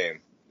remember the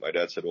name." My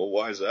dad said, "Well,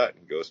 why is that?" And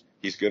he goes,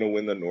 "He's going to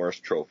win the Norris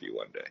Trophy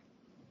one day."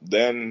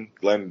 Then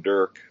Glenn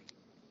Dirk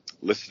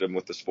listed him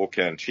with the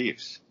Spokane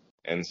Chiefs.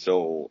 And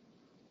so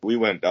we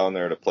went down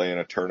there to play in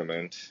a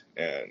tournament,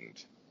 and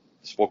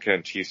the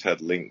Spokane Chiefs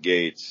had Link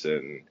Gates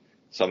and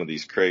some of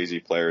these crazy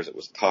players. It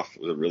was tough.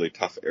 It was a really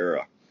tough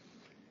era.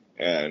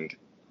 And,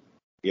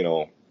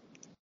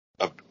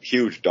 a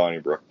huge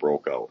Donnybrook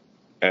broke out.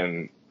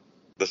 And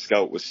the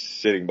scout was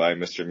sitting by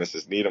Mr. and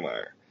Mrs.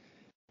 Niedermayer.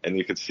 And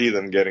you could see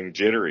them getting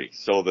jittery.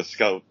 So the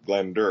scout,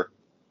 Glenn Dirk,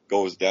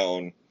 goes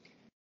down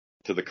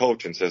to the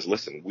coach and says,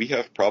 "Listen, we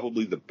have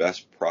probably the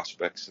best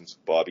prospect since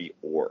Bobby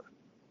Orr.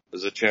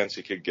 There's a chance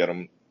he could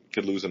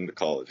could lose him to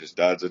college. His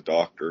dad's a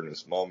doctor and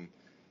his mom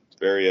is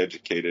very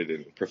educated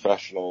and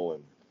professional,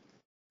 and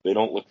they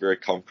don't look very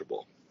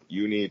comfortable.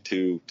 You need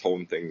to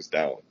tone things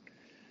down."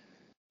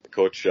 The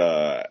coach,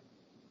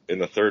 in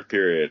the third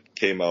period,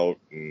 came out,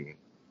 and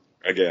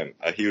again,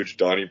 a huge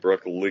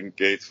Donnybrook Link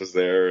Gates was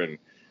there, and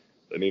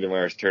the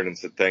Niedermayers turned and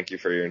said, "Thank you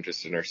for your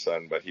interest in our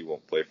son, but he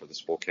won't play for the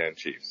Spokane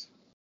Chiefs."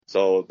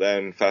 So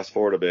then fast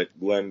forward a bit,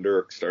 Glenn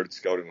Dirk started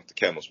scouting with the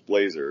Kamloops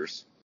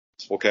Blazers.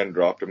 Spokane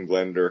dropped him.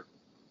 Glenn Dirk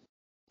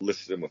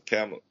listed him with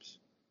Kamloops.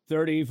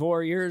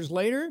 34 years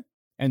later,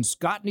 and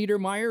Scott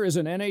Niedermayer is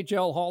an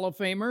NHL Hall of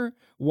Famer,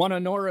 won a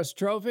Norris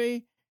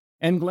Trophy,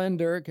 and Glenn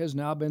Dirk has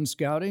now been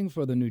scouting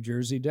for the New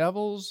Jersey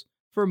Devils,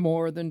 for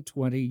more than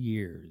 20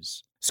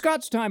 years.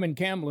 Scott's time in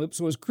Kamloops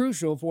was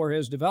crucial for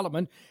his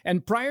development,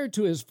 and prior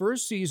to his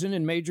first season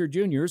in Major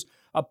Juniors,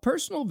 a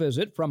personal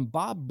visit from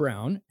Bob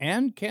Brown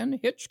and Ken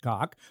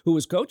Hitchcock, who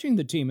was coaching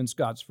the team in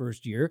Scott's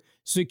first year,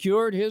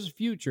 secured his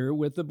future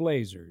with the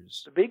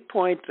Blazers. The big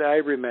point I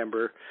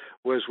remember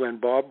was when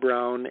Bob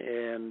Brown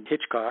and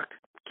Hitchcock,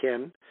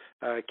 Ken,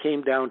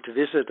 came down to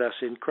visit us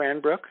in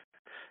Cranbrook,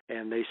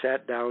 and they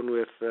sat down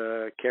with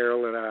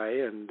Carol and I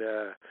and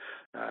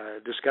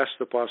discussed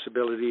the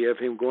possibility of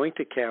him going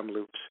to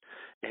Kamloops.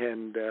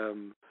 And,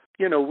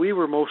 we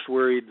were most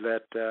worried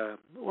that,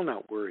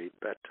 not worried,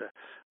 but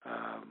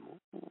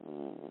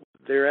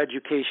their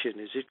education,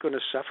 is it going to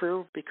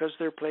suffer because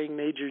they're playing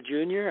Major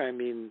Junior? I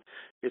mean,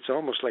 it's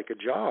almost like a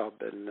job.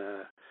 And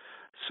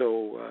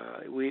so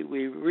we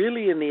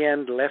really, in the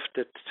end, left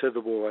it to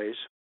the boys,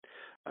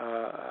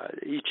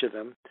 each of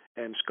them.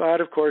 And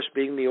Scott, of course,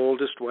 being the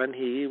oldest one,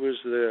 he was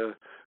the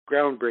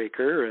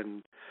groundbreaker.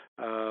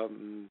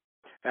 And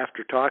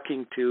after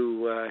talking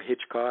to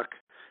Hitchcock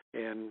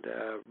and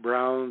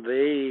Brown,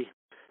 they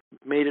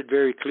made it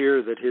very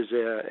clear that his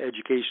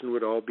education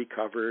would all be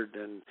covered,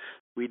 and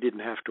we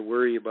didn't have to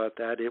worry about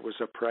that. It was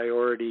a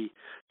priority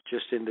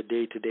just in the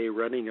day-to-day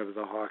running of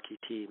the hockey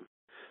team.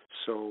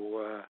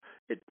 So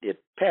it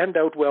panned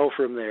out well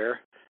from there,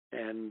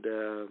 and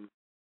I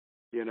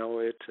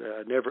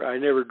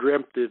never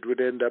dreamt it would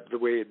end up the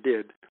way it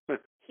did.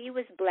 He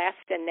was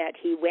blessed in that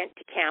he went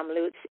to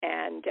Kamloops,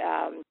 and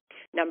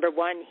number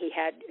one, he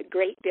had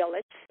great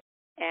billets,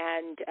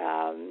 and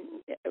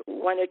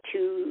one or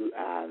two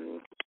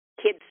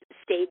kids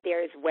stayed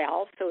there as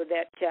well, so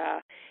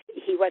that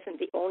he wasn't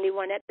the only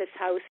one at this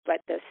house,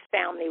 but this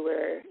family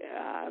were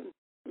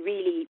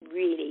really,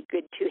 really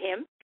good to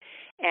him.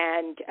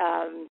 And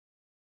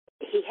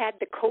he had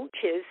the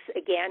coaches,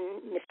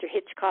 again, Mr.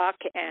 Hitchcock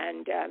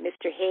and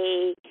Mr.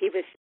 Hay. He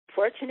was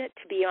fortunate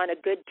to be on a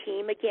good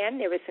team again.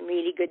 There were some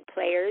really good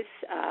players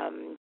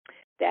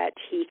that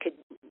he could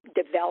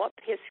develop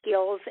his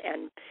skills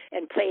and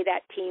play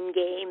that team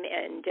game,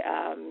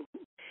 and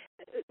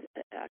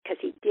because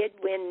he did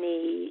win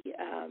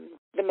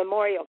the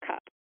Memorial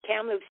Cup.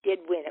 Kamloops did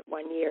win it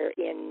one year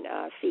in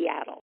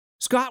Seattle.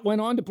 Scott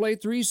went on to play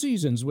 3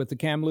 seasons with the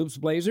Kamloops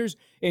Blazers,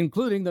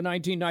 including the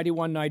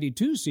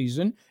 1991-92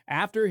 season,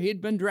 after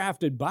he'd been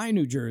drafted by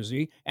New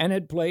Jersey and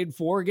had played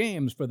 4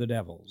 games for the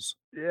Devils.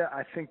 Yeah,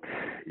 I think,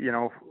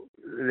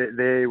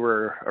 they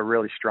were a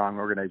really strong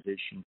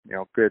organization,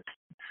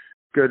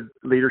 good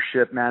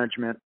leadership,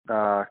 management,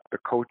 the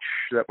coach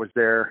that was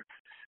there.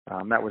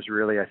 That was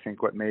really, I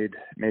think, what made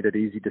it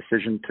easy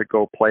decision to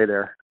go play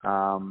there.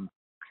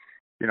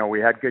 We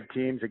had good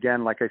teams.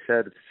 Again, like I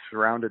said, it's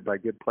surrounded by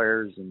good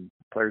players and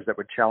players that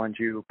would challenge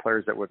you,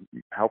 players that would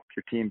help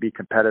your team be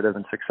competitive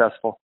and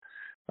successful.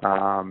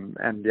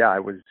 I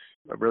was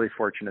really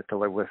fortunate to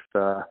live with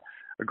a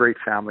great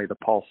family, the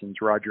Paulsons,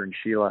 Roger and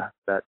Sheila,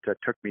 that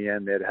took me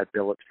in. They had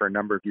billets for a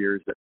number of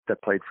years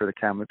that played for the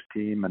Kamloops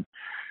team, and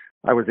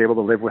I was able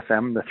to live with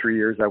them the 3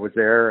 years I was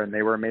there, and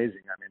they were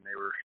amazing. I mean, they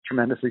were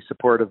tremendously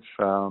supportive,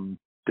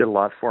 did a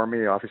lot for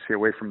me, obviously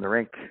away from the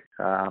rink,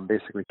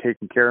 basically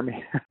taking care of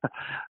me.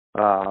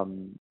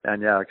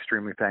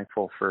 Extremely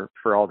thankful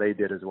for all they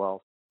did as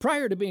well.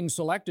 Prior to being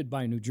selected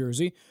by New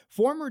Jersey,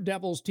 former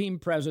Devils team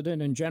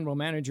president and general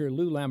manager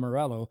Lou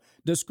Lamoriello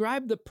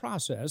described the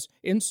process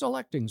in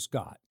selecting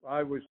Scott.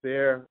 I was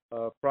there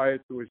prior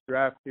to his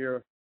draft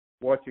here,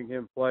 watching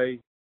him play.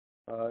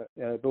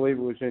 I believe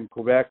it was in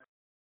Quebec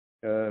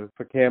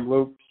for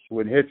Kamloops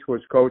when Hitch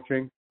was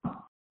coaching.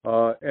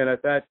 And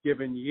at that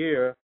given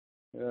year,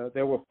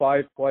 there were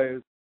 5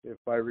 players, if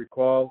I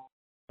recall,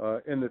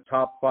 in the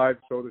top 5,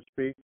 so to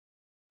speak.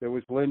 There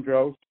was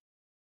Lindros,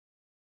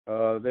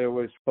 there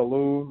was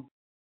Falloon,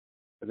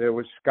 there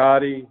was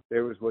Scotty,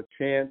 there was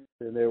LaChance,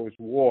 and there was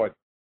Ward.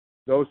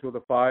 Those were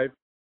the 5.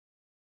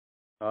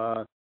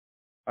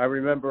 I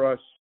remember us,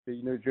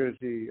 the New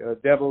Jersey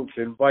Devils,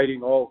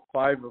 inviting all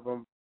 5 of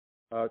them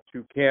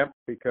to camp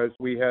because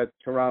we had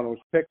Toronto's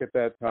pick at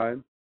that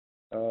time,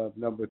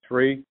 number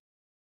 3,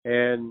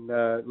 and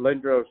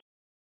Lindros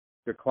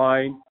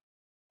declined,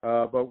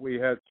 but we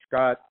had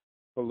Scott,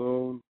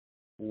 Falloon,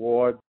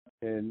 Ward,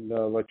 and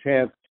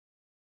LaChance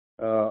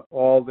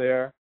all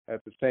there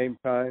at the same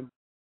time.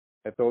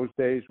 At those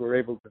days, we were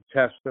able to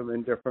test them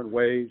in different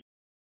ways,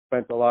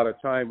 spent a lot of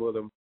time with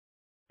them,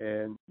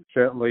 and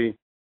certainly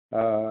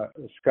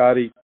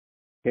Scotty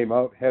came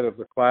out head of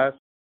the class.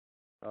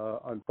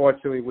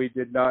 Unfortunately, we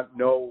did not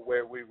know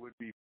where we would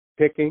be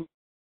picking.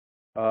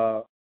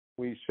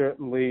 We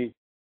certainly,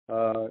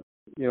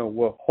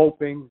 were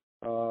hoping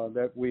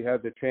that we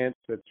had the chance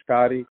at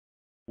Scotty.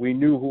 We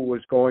knew who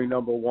was going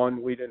number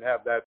 1. We didn't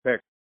have that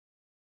pick.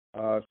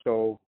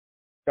 So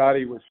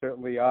Scotty was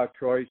certainly our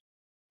choice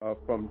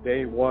from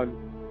day one.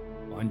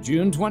 On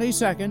June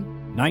 22nd,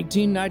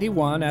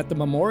 1991, at the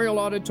Memorial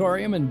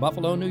Auditorium in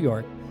Buffalo, New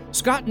York,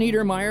 Scott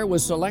Niedermayer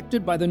was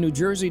selected by the New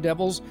Jersey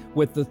Devils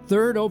with the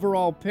 3rd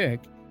overall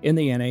pick in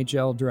the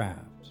NHL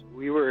draft.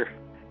 We were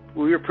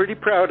pretty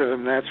proud of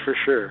him, that's for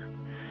sure.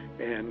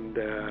 And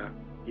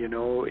You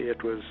know,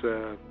 it was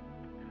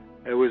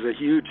a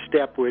huge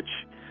step, which,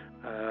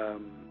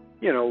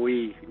 you know,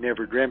 we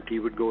never dreamt he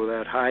would go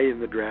that high in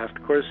the draft.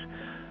 Of course,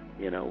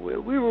 you know,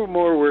 we were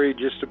more worried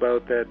just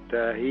about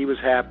that he was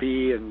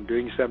happy and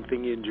doing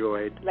something he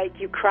enjoyed. Like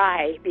you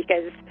cry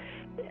because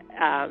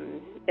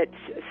it's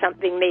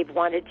something they've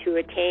wanted to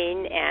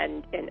attain,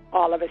 and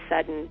all of a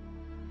sudden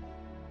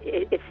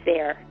it's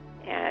there,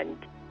 and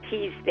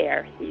he's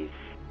there.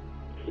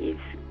 He's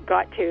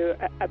got to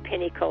a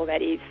pinnacle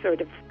that he's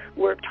sort of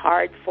worked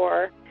hard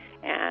for,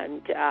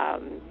 and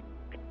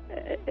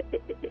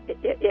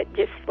it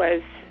just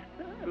was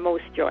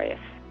most joyous.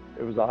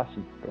 It was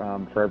awesome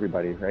for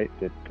everybody, right?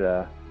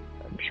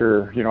 I'm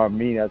sure, you know,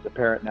 me as a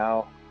parent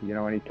now, you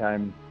know,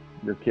 anytime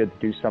your kids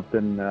do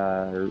something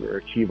or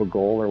achieve a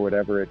goal or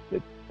whatever, it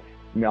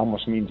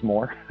almost means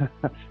more.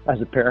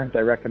 As a parent,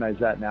 I recognize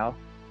that now.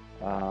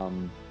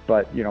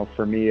 But, you know,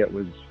 for me, it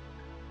was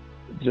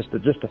just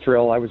a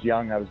thrill. I was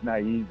young, I was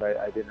naive,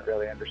 I didn't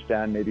really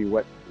understand maybe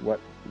what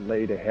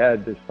laid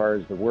ahead as far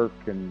as the work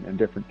and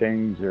different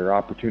things or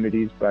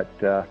opportunities, but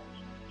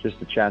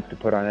just a chance to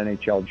put on an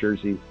NHL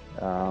jersey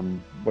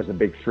was a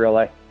big thrill.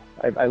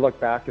 I look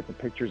back at the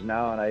pictures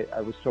now, and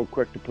I was so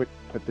quick to put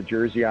the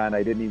jersey on,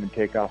 I didn't even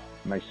take off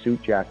my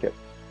suit jacket.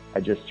 I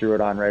just threw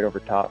it on right over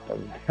top.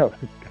 I was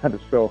kind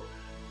of so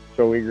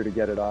eager to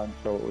get it on,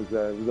 so it was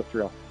a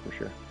thrill for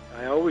sure.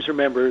 I always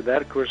remember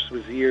that, of course,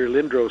 was the year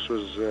Lindros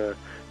was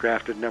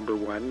drafted number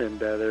 1, and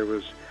there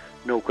was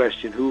no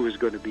question who was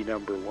going to be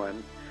number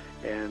 1.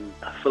 And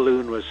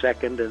Falloon was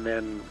second, and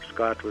then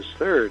Scott was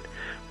third.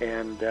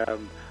 And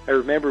I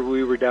remember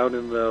we were down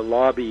in the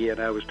lobby, and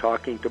I was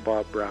talking to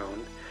Bob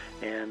Brown,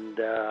 and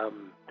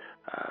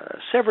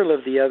several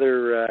of the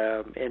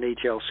other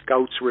NHL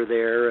scouts were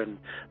there, and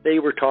they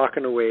were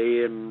talking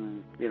away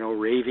and, you know,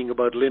 raving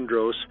about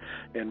Lindros.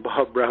 And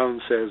Bob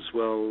Brown says,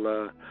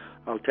 well,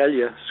 I'll tell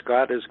you,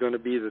 Scott is going to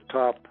be the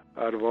top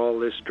out of all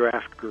this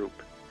draft group.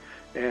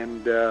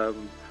 And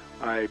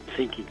I'm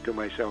thinking to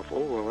myself,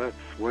 oh, well,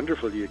 that's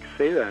wonderful you can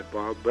say that,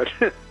 Bob, but,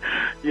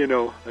 you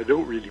know, I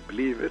don't really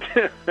believe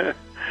it.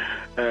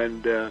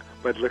 And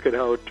but look at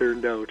how it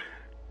turned out.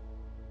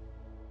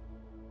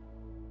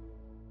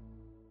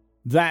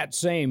 That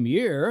same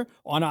year,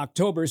 on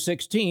October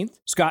 16th,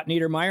 Scott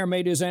Niedermayer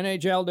made his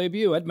NHL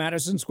debut at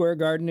Madison Square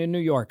Garden in New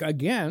York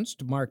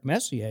against Mark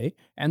Messier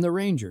and the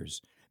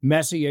Rangers.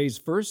 Messier's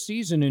first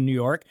season in New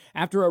York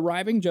after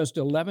arriving just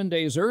 11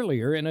 days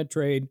earlier in a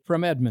trade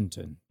from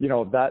Edmonton. You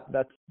know, that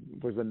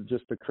was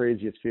just the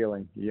craziest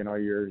feeling. You know,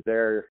 you're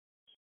there,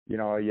 you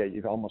know,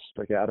 you've almost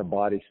like out of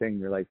body thing.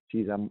 You're like,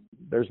 geez,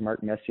 there's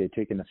Mark Messier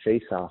taking the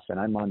face off and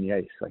I'm on the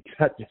ice. Like,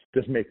 that just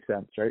doesn't make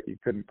sense, right? You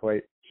couldn't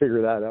quite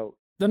figure that out.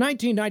 The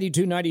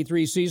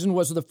 1992-93 season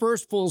was the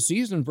first full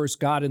season for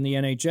Scott in the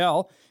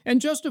NHL,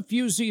 and just a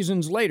few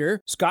seasons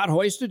later, Scott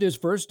hoisted his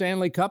first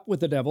Stanley Cup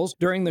with the Devils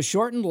during the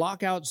shortened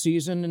lockout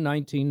season in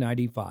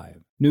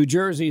 1995. New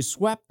Jersey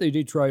swept the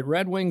Detroit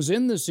Red Wings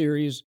in the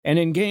series, and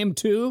in Game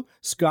 2,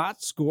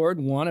 Scott scored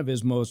one of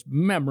his most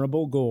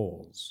memorable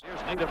goals.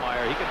 Here's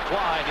Niedermayer. He can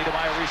fly.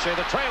 Niedermayer reshare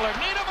the trailer.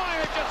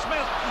 Niedermayer just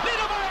missed.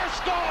 Niedermayer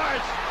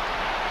scores!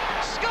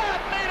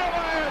 Scott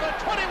Niedermayer, the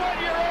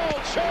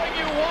 21-year-old, showing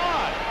you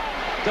why.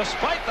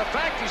 Despite the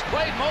fact he's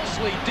played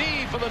mostly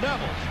D for the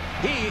Devils,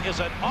 he is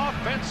an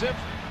offensive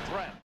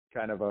threat.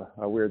 Kind of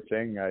a weird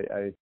thing.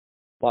 I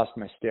lost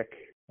my stick.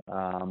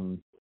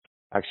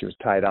 Actually was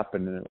tied up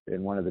in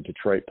one of the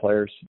Detroit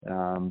players.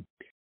 And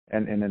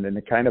in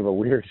a kind of a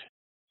weird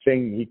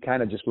thing, he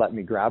kind of just let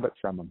me grab it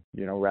from him,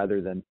 you know,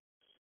 rather than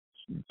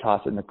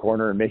toss it in the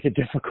corner and make it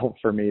difficult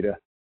for me to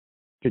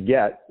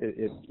get.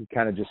 He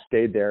kind of just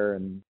stayed there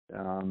and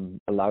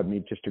allowed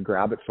me just to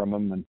grab it from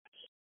him. And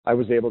I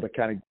was able to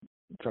kind of,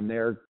 from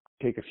there,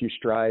 take a few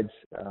strides.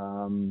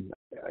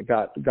 I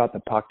got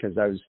the puck as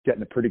I was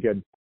getting a pretty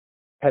good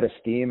head of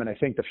steam, and I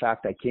think the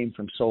fact I came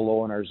from so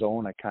low in our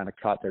zone, I kind of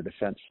caught their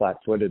defense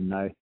flat-footed, and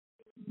I,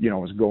 you know,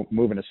 was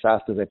moving as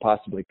fast as I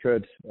possibly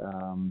could.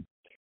 The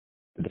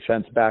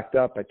defense backed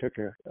up. I took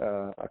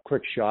a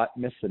quick shot,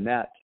 missed the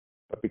net,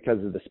 but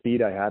because of the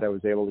speed I had, I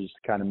was able to just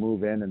kind of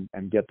move in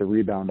and get the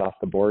rebound off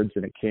the boards,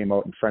 and it came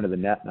out in front of the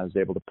net, and I was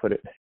able to put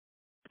it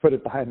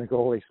behind the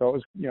goalie. So it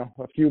was, you know,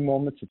 a few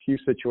moments, a few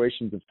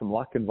situations of some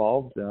luck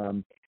involved,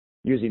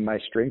 using my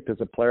strength as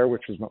a player,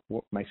 which was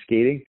my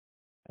skating.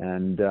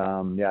 And,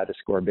 to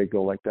score a big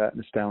goal like that in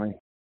the Stanley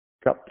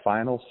Cup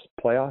finals,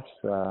 playoffs,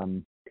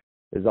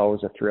 is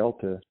always a thrill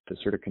to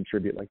sort of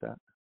contribute like that.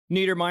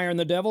 Niedermayer and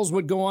the Devils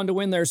would go on to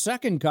win their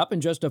second cup in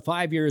just a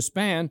 5-year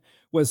span,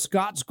 with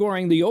Scott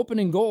scoring the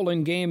opening goal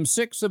in Game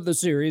 6 of the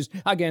series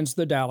against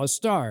the Dallas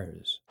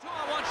Stars.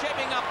 2-on-1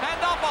 shaping up.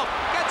 Pandolfo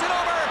gets it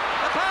over.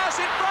 The pass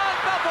in front.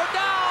 Belfort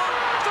down.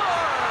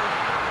 Score!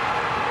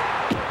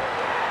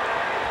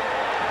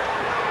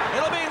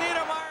 It'll be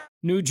Niedermayer.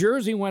 New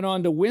Jersey went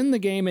on to win the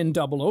game in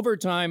double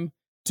overtime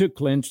to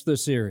clinch the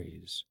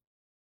series.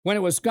 When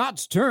it was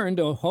Scott's turn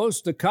to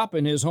host the Cup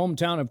in his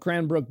hometown of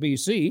Cranbrook,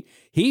 BC,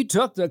 he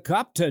took the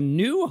Cup to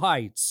new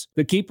heights.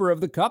 The keeper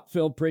of the Cup,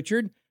 Phil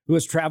Pritchard, who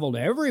has traveled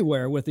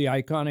everywhere with the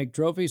iconic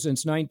trophy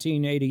since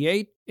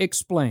 1988,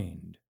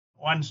 explained.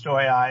 One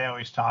story I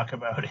always talk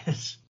about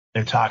is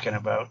they're talking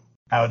about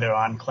how they're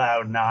on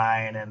cloud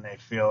 9 and they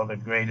feel the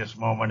greatest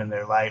moment in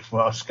their life.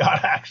 Well,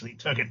 Scott actually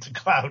took it to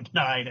cloud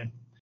 9 and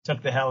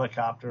took the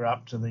helicopter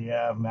up to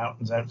the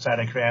mountains outside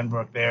of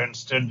Cranbrook there and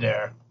stood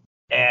there.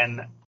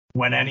 And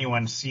when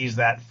anyone sees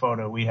that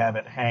photo, we have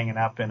it hanging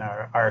up in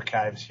our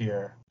archives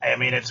here. I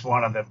mean, it's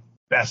one of the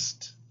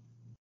best,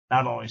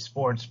 not only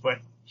sports, but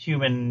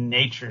human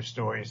nature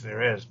stories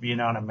there is.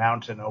 Being on a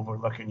mountain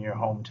overlooking your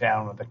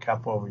hometown with a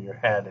cup over your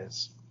head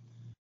is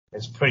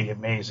pretty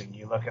amazing.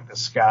 You look at the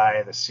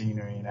sky, the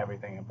scenery, and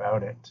everything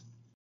about it.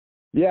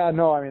 Yeah,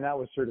 no, I mean, that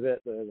was sort of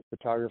it. The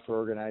photographer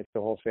organized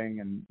the whole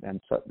thing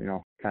and so,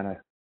 kind of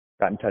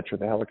got in touch with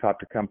the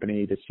helicopter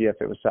company to see if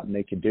it was something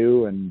they could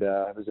do. And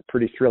it was a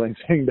pretty thrilling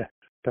thing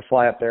to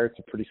fly up there. It's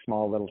a pretty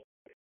small little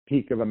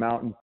peak of a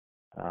mountain.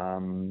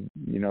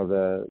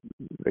 The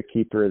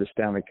keeper of the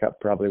Stanley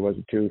Cup probably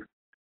wasn't too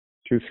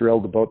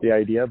thrilled about the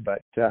idea,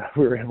 but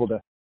we were able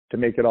to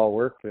make it all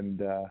work.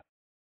 And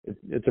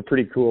it's a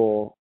pretty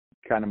cool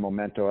kind of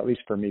memento, at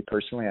least for me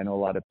personally. I know a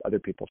lot of other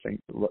people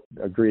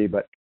agree,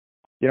 but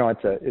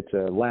it's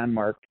a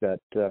landmark that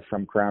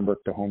from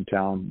Cranbrook to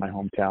my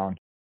hometown,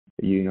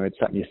 it's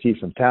something you see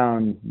from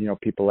town.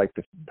 People like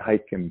to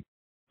hike and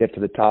get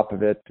to the top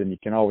of it, and you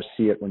can always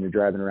see it when you're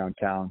driving around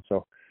town.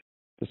 So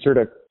to sort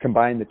of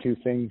combine the two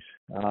things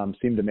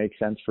seemed to make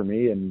sense for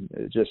me, and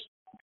it just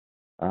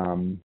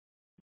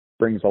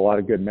brings a lot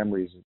of good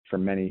memories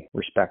from many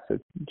respects.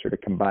 It sort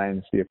of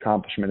combines the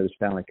accomplishment of the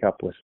Stanley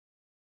Cup with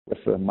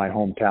my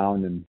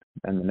hometown and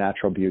the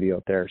natural beauty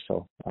out there.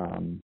 So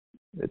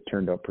it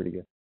turned out pretty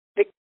good.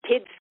 The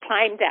kids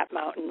climbed that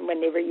mountain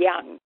when they were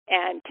young,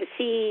 and to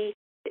see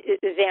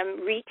them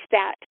reach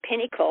that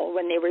pinnacle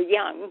when they were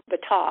young, the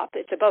top,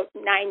 it's about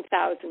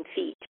 9,000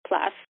 feet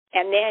plus,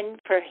 and then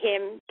for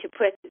him to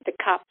put the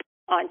cup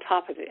on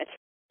top of it,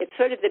 it's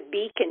sort of the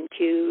beacon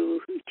to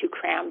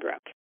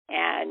Cranbrook,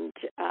 and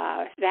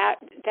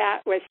that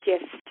was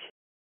just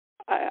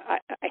I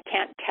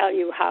can't tell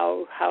you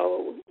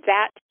how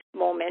that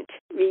moment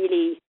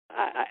really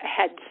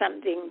had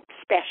something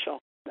special.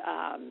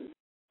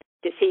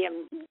 To see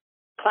him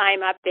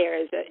climb up there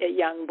as a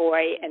young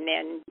boy and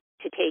then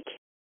to take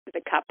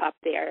the cup up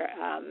there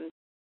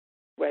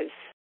was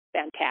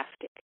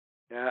fantastic.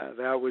 Yeah,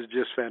 that was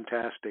just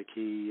fantastic.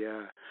 He,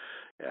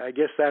 I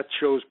guess that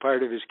shows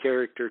part of his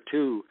character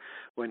too.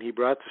 When he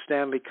brought the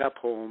Stanley Cup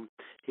home,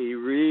 he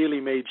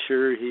really made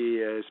sure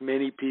as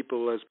many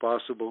people as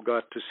possible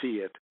got to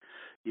see it.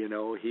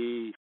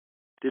 He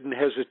didn't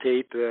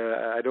hesitate.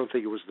 I don't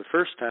think it was the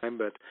first time,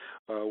 but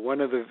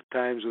one of the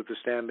times with the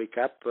Stanley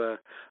Cup,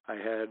 I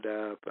had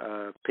a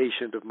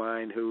patient of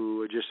mine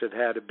who just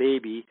had a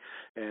baby,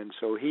 and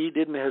so he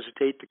didn't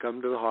hesitate to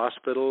come to the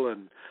hospital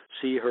and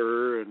see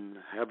her and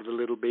have the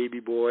little baby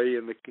boy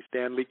in the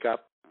Stanley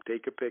Cup,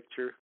 take a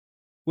picture.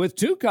 With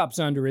 2 cups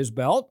under his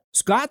belt,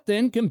 Scott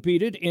then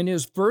competed in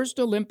his first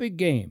Olympic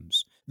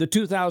Games, the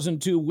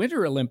 2002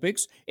 Winter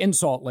Olympics in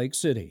Salt Lake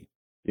City.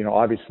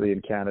 Obviously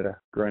in Canada,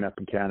 growing up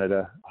in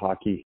Canada,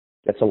 hockey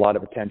gets a lot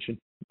of attention.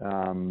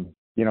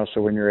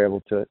 So when you're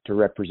able to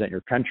represent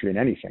your country in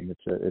anything,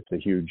 it's a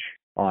huge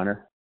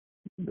honor.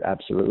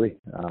 Absolutely.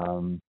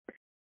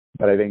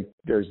 But I think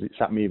there's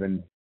something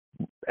even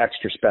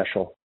extra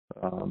special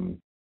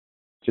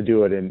to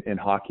do it in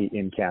hockey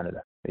in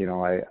Canada.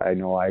 I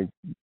know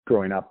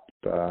growing up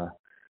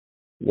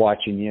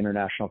watching the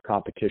international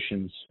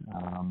competitions,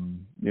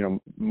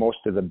 most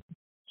of the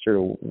sort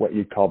of what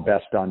you'd call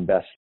best on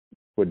best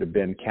would have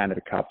been Canada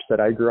Cups that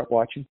I grew up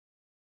watching,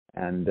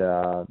 and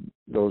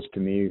those to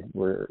me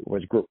were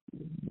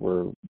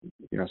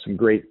some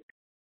great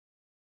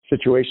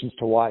situations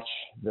to watch.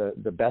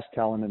 The best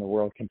talent in the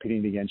world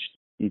competing against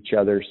each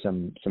other,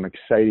 some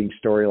exciting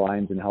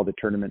storylines and how the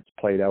tournaments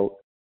played out,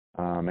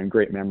 and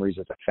great memories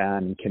as a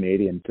fan and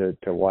Canadian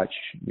to watch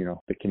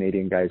the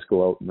Canadian guys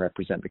go out and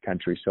represent the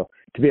country. So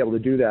to be able to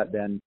do that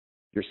then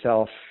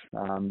yourself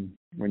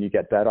when you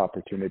get that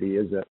opportunity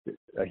is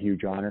a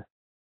huge honor.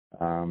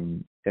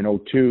 In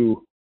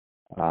 2002,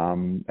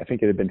 I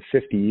think it had been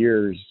 50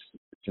 years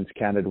since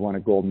Canada won a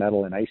gold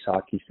medal in ice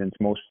hockey, since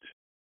most,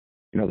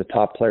 the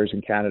top players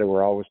in Canada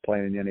were always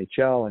playing in the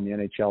NHL, and the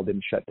NHL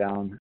didn't shut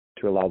down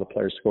to allow the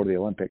players to go to the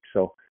Olympics.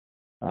 So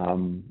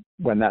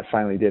when that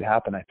finally did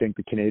happen, I think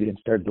the Canadians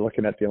started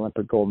looking at the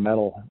Olympic gold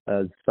medal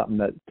as something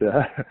that,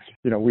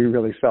 we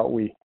really felt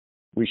we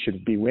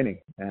should be winning.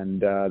 And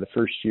the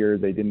first year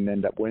they didn't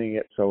end up winning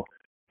it. So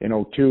in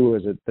 2002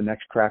 was the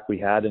next crack we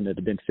had, and it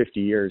had been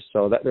 50 years.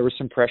 So that there was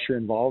some pressure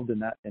involved in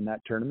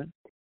that tournament.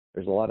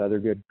 There's a lot of other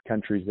good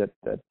countries that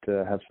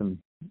have some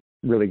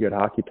really good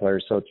hockey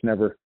players. So it's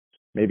never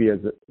maybe as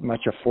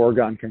much a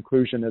foregone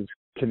conclusion as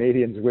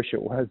Canadians wish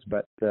it was,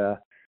 but to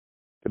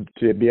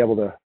be able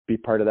to be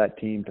part of that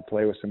team, to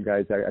play with some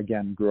guys I,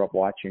 again, grew up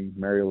watching,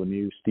 Mario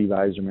Lemieux, Steve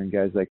Yzerman,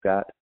 guys like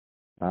that,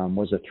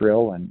 was a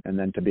thrill. And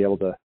then to be able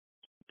to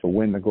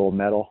win the gold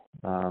medal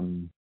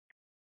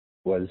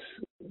was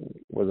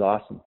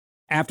awesome.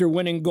 After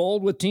winning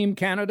gold with Team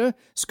Canada,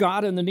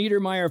 Scott and the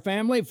Niedermayer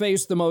family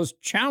faced the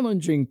most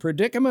challenging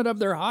predicament of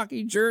their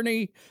hockey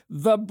journey,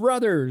 the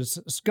brothers,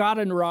 Scott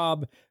and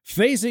Rob,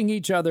 facing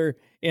each other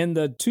in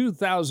the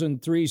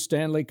 2003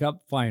 Stanley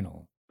Cup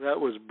final.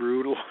 That was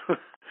brutal.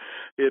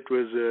 It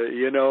was,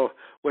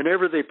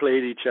 whenever they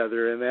played each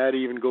other, and that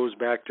even goes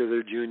back to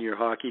their junior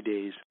hockey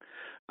days,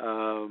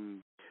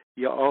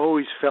 you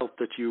always felt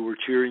that you were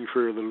cheering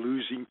for the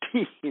losing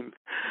team,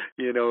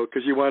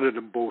 because you wanted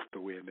them both to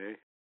win, eh?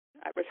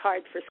 It was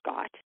hard for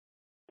Scott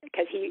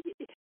because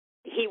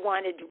he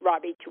wanted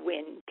Robbie to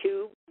win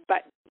too,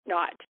 but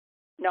not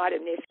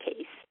in this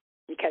case,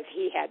 because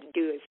he had to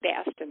do his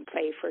best and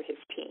play for his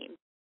team.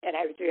 And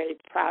I was really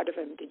proud of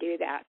him to do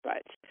that,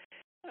 but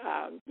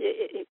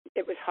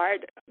it was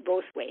hard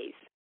both ways.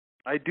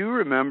 I do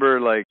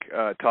remember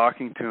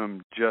talking to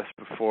him just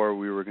before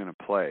we were going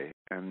to play,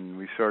 and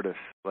we sort of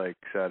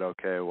said,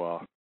 okay,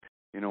 well,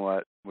 you know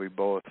what, we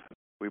both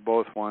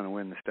want to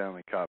win the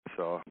Stanley Cup,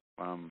 so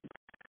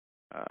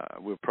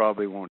we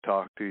probably won't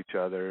talk to each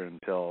other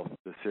until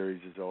the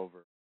series is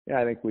over.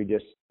 Yeah, I think we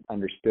just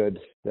understood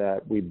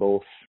that we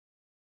both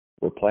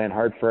were playing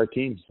hard for our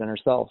teams and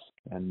ourselves,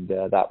 and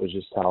that was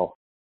just how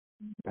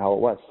it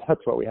was.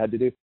 That's what we had to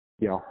do.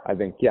 I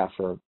think,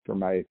 for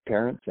my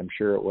parents, I'm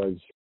sure it was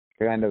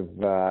kind of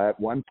at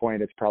one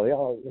point it's probably,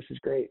 oh, this is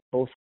great.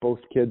 Both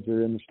kids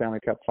are in the Stanley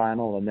Cup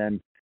final, and then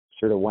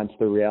sort of once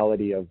the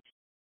reality of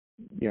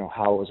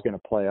how it was going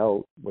to play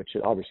out, which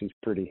obviously is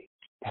pretty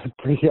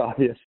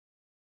obvious.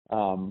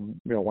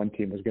 One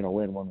team was going to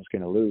win, one was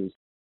going to lose.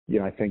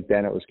 I think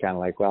then it was kind of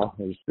like, well,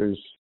 there's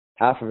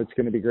half of it's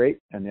going to be great,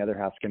 and the other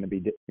half's going to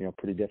be,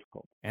 pretty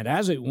difficult. And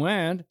as it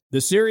went, the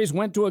series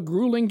went to a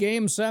grueling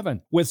Game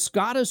 7, with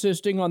Scott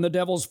assisting on the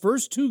Devils'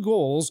 first 2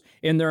 goals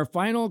in their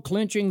final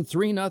clinching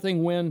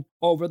 3-0 win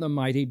over the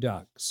Mighty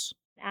Ducks.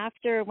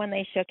 After when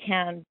they shook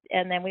hands,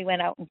 and then we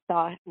went out and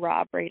saw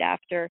Rob right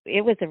after,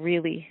 it was a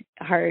really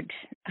hard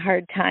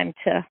time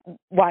to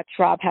watch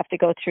Rob have to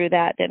go through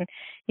that and,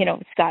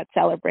 Scott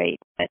celebrate.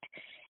 But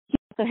he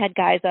also had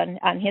guys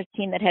on his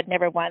team that had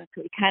never won,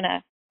 so he kind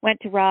of went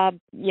to Rob,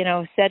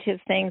 said his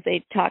things.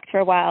 They talked for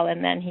a while,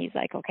 and then he's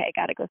like, okay, I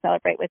got to go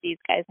celebrate with these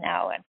guys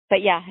now.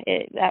 But yeah,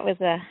 that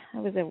was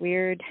a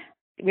weird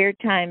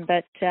time,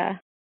 but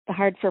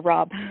hard for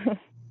Rob.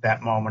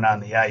 That moment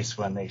on the ice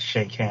when they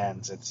shake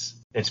hands,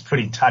 it's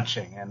pretty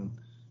touching,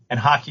 and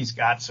hockey's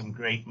got some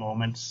great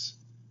moments.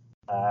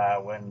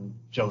 When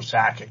Joe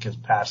Sakic has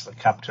passed the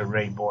cup to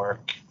Ray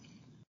Bourque,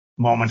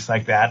 moments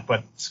like that.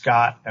 But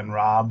Scott and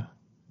Rob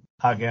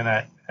hugging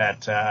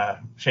at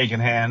shaking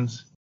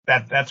hands,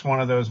 that's one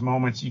of those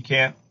moments you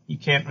can't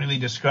really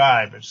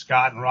describe. If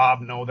Scott and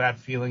Rob know that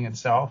feeling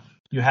itself,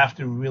 you have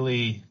to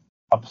really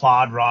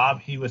applaud Rob.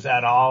 He was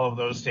at all of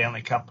those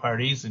Stanley Cup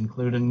parties,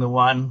 including the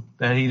one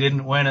that he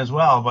didn't win as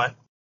well. But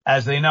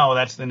as they know,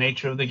 that's the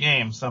nature of the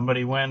game.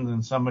 Somebody wins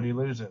and somebody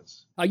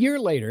loses. A year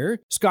later,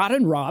 Scott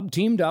and Rob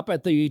teamed up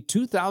at the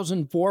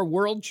 2004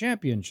 World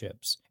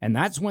Championships, and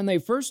that's when they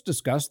first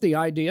discussed the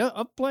idea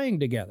of playing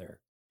together.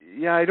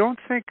 Yeah, I don't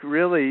think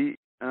really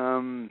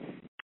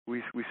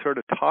we sort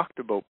of talked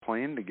about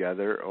playing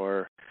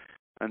together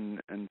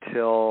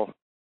until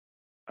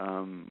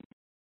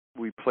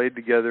we played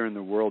together in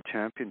the World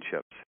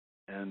Championships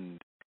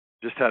and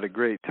just had a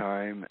great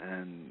time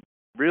and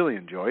really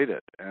enjoyed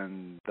it.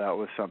 And that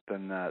was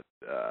something that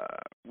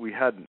we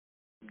hadn't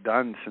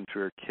done since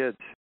we were kids.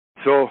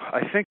 So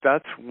I think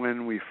that's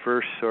when we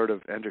first sort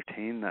of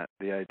entertained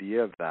the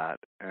idea of that.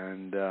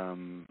 And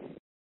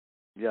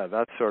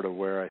that's sort of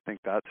where I think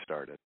that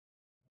started.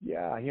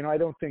 Yeah, I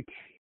don't think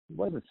it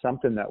wasn't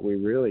something that we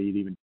really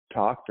even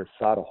talked or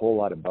thought a whole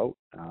lot about,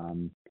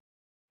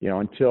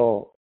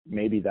 until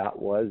maybe that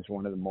was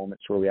one of the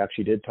moments where we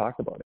actually did talk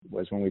about it,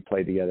 was when we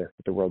played together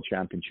at the World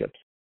Championships.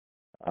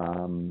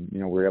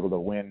 We were able to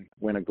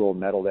win a gold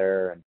medal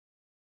there and,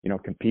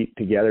 compete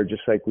together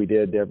just like we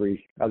did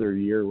every other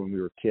year when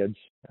we were kids.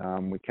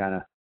 We kind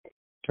of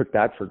took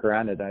that for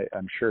granted,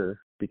 I'm sure,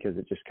 because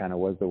it just kind of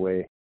was the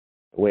way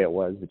it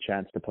was, the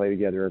chance to play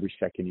together every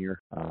second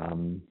year.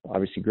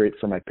 Obviously great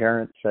for my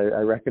parents. I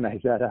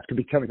recognize that after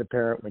becoming a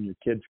parent, when your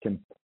kids can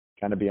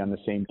kind of be on the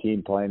same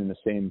team playing in the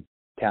same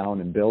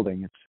town and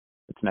building,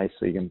 it's nice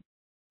so you can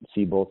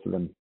see both of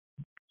them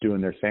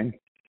doing their thing.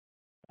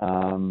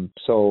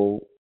 To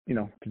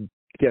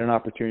get an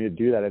opportunity to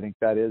do that, I think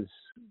that is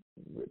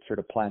sort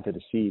of planted a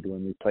seed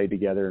when we played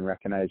together and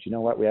recognized, you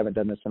know what, we haven't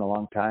done this in a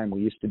long time.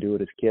 We used to do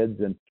it as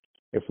kids, and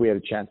if we had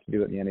a chance to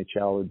do it in the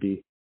NHL, it'd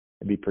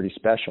be pretty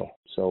special.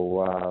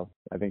 So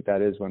I think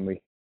that is when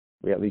we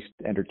at least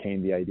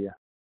entertained the idea.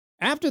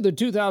 After the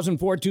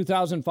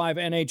 2004-2005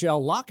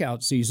 NHL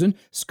lockout season,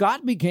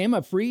 Scott became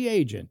a free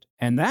agent,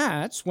 and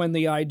that's when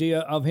the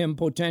idea of him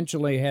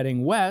potentially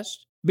heading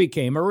west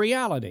became a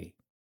reality.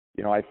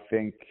 I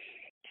think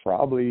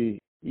probably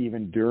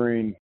even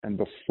during and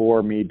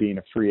before me being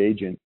a free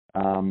agent,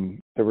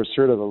 there was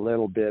sort of a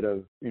little bit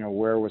of,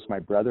 where was my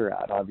brother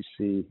at?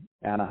 Obviously,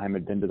 Anaheim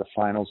had been to the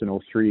finals in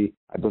 2003.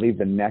 I believe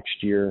the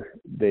next year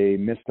they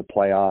missed the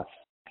playoffs.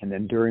 And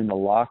then during the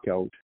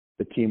lockout,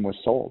 the team was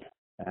sold.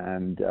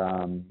 And,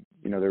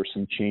 there were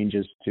some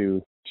changes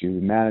to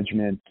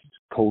management,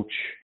 coach,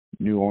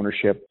 new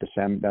ownership.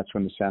 That's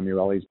when the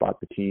Lamoriellos bought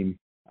the team.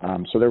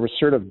 So there was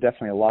sort of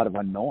definitely a lot of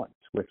unknowns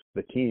with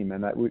the team.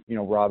 And that,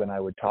 Rob and I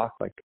would talk,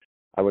 like,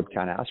 I would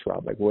kind of ask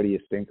Rob, like, what do you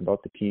think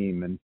about the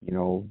team? And,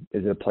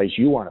 is it a place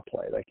you want to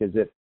play? Like, is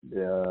it,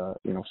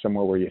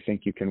 somewhere where you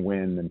think you can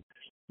win? And,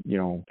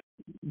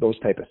 those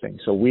type of things.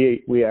 So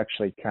we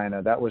actually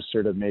that was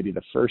sort of maybe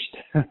the first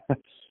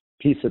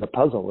piece of the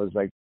puzzle, was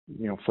like,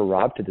 for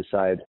Rob to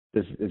decide,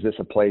 is this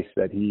a place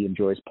that he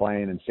enjoys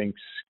playing and thinks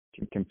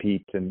can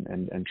compete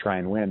and try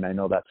and win? I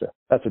know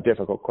that's a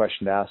difficult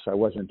question to ask. So I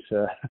wasn't,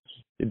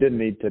 it didn't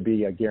need to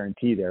be a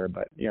guarantee there,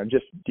 but,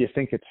 just, do you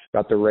think it's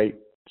got the right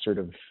sort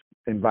of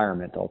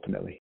environment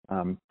ultimately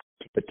to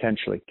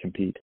potentially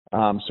compete?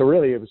 So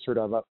really it was sort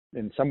of up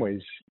in some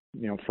ways,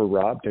 for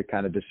Rob to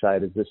kind of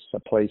decide, is this a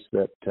place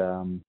that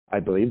I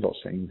believe those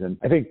things? And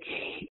I think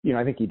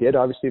he did.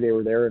 Obviously they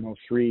were there in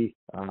 2003.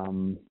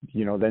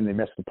 Then they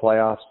missed the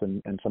playoffs,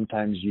 and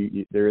sometimes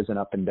there is an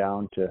up and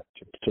down to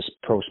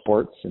pro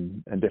sports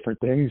and different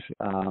things.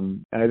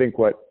 And I think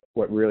what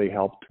really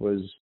helped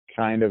was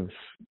kind of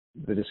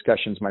the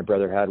discussions my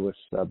brother had with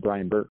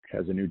Brian Burke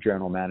as a new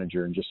general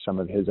manager, and just some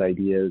of his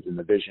ideas and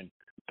the vision,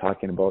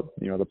 talking about,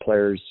 the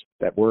players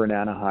that were in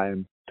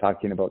Anaheim,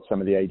 talking about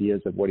some of the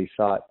ideas of what he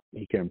thought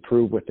he could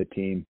improve with the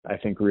team, I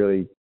think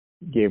really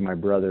gave my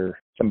brother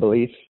some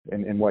belief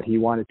in what he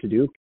wanted to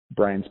do.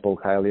 Brian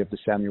spoke highly of the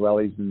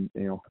Lamoriellos, and,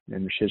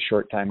 in his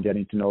short time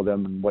getting to know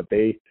them and what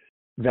they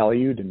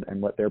valued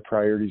and what their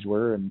priorities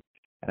were. And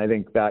I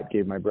think that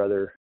gave my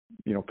brother,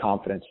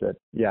 confidence that,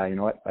 yeah,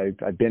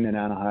 I've been in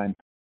Anaheim.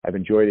 I've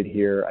enjoyed it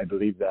here. I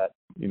believe that,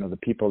 the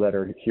people that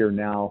are here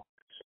now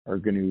are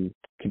going to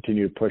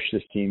continue to push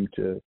this team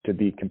to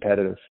be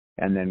competitive.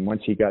 And then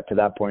once he got to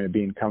that point of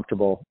being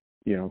comfortable,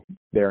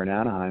 there in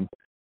Anaheim,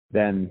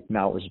 then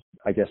now it was,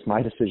 I guess,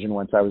 my decision,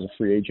 once I was a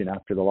free agent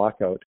after the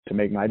lockout, to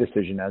make my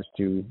decision as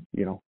to,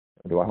 do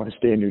I want to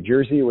stay in New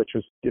Jersey,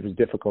 it was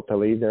difficult to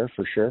leave there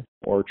for sure,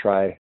 or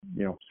try,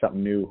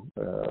 something new,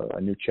 a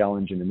new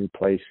challenge in a new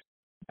place,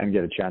 and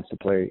get a chance to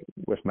play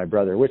with my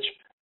brother, which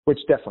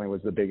definitely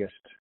was the biggest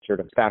sort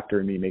of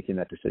factor in me making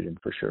that decision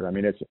for sure. I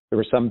mean, there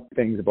were some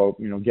things about,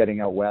 getting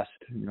out west,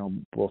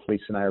 both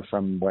Lisa and I are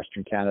from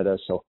Western Canada,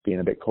 so being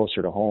a bit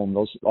closer to home,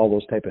 all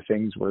those type of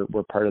things were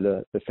part of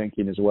the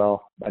thinking as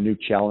well. A new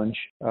challenge,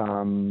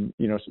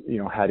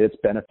 had its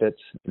benefits.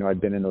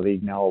 I'd been in the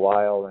league now a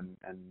while,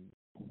 and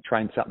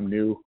trying something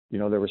new,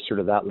 there was sort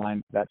of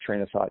that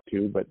train of thought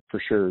too, but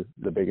for sure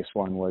the biggest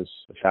one was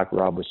the fact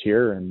Rob was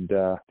here, and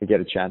to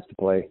get a chance to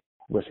play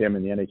with him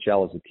in the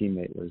NHL as a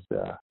teammate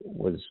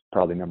was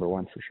probably number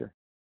one for sure.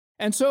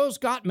 And so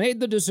Scott made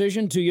the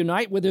decision to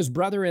unite with his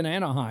brother in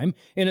Anaheim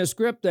in a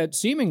script that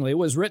seemingly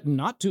was written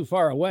not too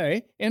far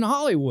away in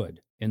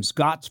Hollywood. In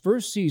Scott's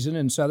first season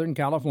in Southern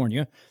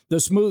California, the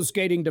smooth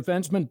skating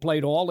defenseman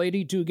played all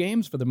 82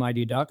 games for the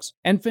Mighty Ducks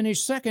and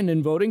finished second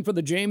in voting for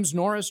the James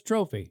Norris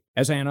Trophy,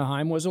 as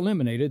Anaheim was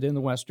eliminated in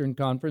the Western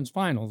Conference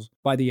Finals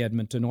by the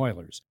Edmonton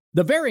Oilers.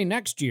 The very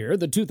next year,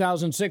 the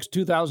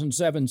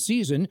 2006-2007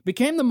 season,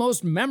 became the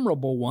most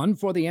memorable one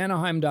for the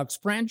Anaheim Ducks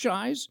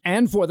franchise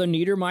and for the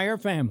Niedermayer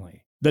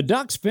family. The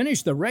Ducks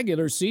finished the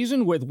regular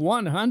season with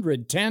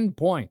 110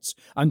 points.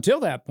 Until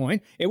that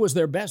point, it was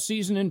their best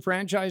season in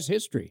franchise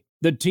history.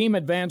 The team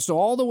advanced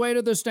all the way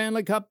to the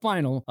Stanley Cup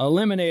final,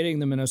 eliminating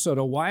the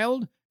Minnesota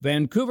Wild,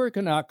 Vancouver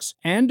Canucks,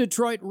 and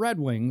Detroit Red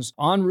Wings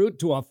en route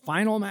to a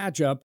final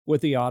matchup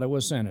with the Ottawa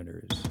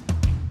Senators.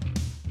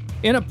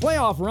 In a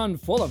playoff run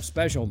full of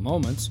special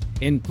moments,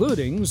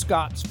 including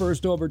Scott's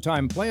first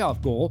overtime playoff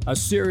goal, a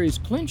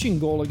series-clinching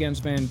goal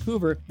against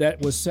Vancouver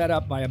that was set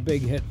up by a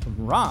big hit from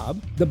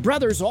Rob, the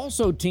brothers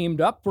also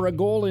teamed up for a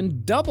goal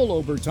in double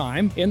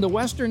overtime in the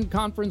Western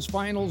Conference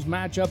Finals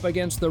matchup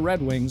against the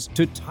Red Wings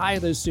to tie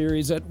the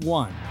series at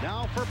 1.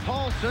 Now for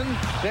Paulson.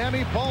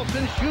 Sammy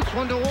Paulson shoots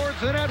one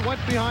towards the net, went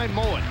behind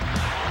Moen.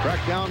 Track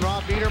down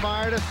Rob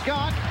Niedermayer to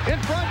Scott. In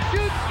front,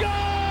 shoots,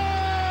 scores!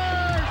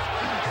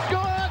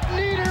 Scott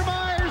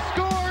Niedermayer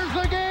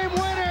scores the game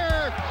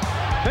winner!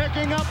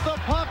 Picking up the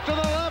puck to the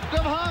left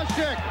of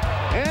Hasek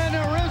and a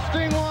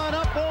wristing one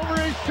up over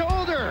his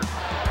shoulder.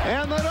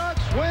 And the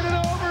Ducks win in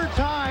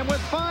overtime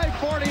with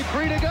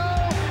 5:43 to go.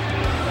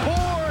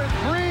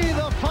 4-3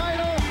 the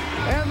final,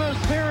 and the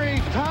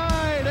series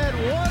tied at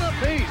 1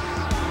 apiece.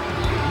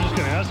 I'm just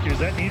going to ask you, is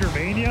that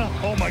Niedermania?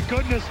 Oh my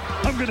goodness,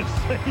 I'm going to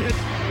say it.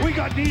 We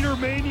got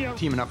Niedermania.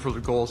 Teaming up for the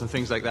goals and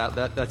things like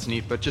that's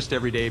neat, but just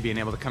every day being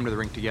able to come to the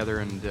rink together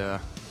and,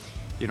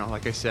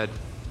 like I said,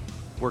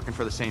 working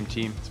for the same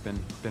team, it's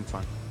been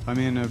fun. I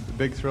mean, a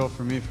big thrill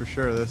for me for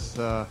sure. This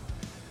it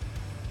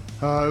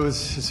was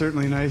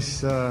certainly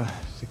nice to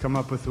come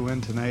up with the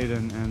win tonight,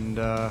 and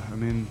I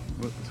mean,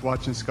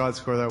 watching Scott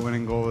score that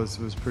winning goal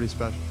was pretty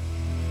special.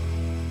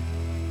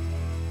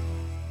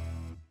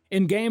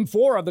 In Game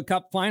 4 of the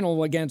Cup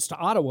final against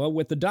Ottawa,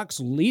 with the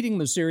Ducks leading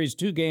the series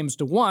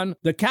 2-1,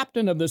 the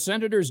captain of the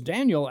Senators,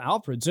 Daniel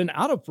Alfredsson,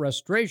 out of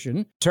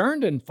frustration,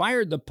 turned and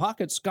fired the puck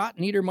at Scott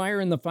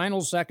Niedermayer in the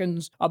final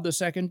seconds of the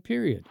second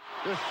period.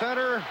 The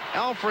center,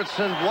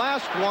 Alfredsson,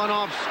 blast one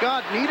off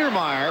Scott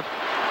Niedermayer,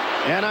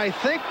 and I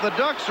think the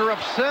Ducks are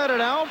upset at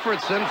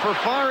Alfredsson for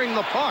firing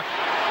the puck.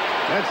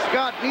 And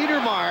Scott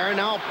Niedermayer,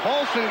 now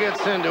Paulson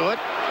gets into it.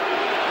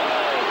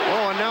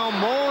 Oh, and now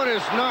Mullen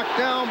is knocked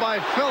down by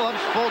Phillips.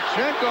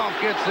 Volchenkov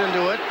gets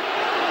into it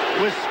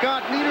with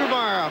Scott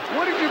Niedermayer.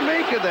 What did you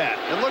make of that?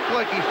 It looked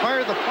like he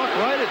fired the puck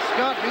right at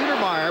Scott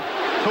Niedermayer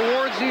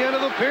towards the end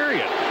of the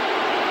period.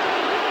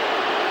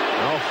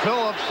 Now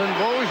Phillips and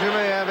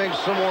Beaujolais having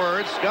some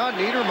words. Scott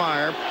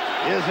Niedermayer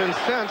is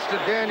incensed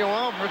at Daniel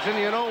Alfredsson.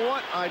 You know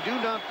what? I do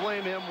not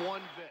blame him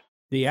one bit.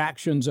 The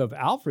actions of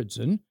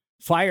Alfredsson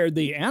fired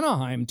the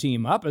Anaheim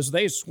team up as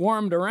they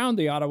swarmed around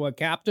the Ottawa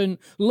captain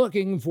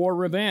looking for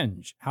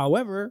revenge.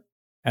 However,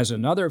 as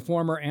another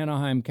former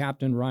Anaheim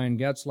captain, Ryan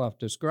Getzlaf,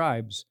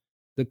 describes,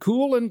 the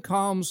cool and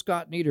calm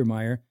Scott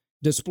Niedermayer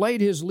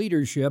displayed his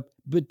leadership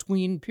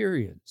between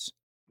periods.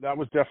 That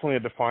was definitely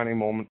a defining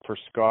moment for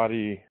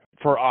Scotty,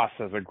 for us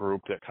as a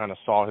group that kind of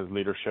saw his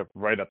leadership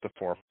right at the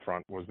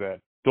forefront. Was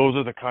that those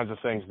are the kinds of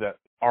things that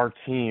our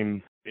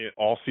team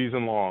all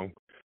season long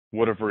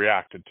would have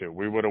reacted to.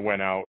 We would have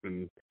went out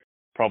and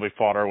probably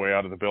fought our way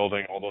out of the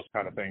building, all those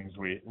kind of things.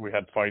 We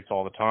had fights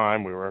all the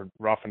time. We were a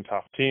rough and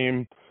tough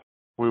team.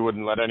 We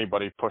wouldn't let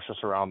anybody push us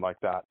around like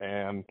that.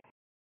 And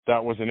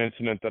that was an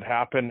incident that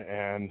happened,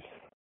 and,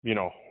 you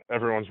know,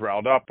 everyone's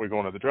riled up. We go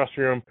into the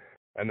dressing room,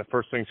 and the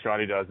first thing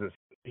Scotty does is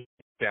he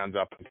stands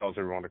up and tells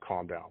everyone to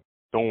calm down.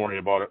 Don't worry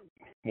about it.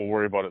 We'll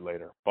worry about it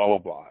later, blah, blah,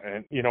 blah.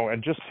 And, you know,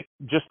 and just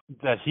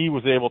that he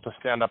was able to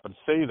stand up and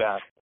say that,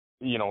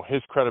 you know,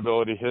 his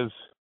credibility, his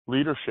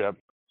leadership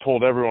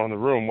told everyone in the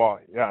room, well,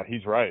 yeah,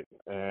 he's right.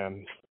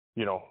 And,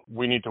 you know,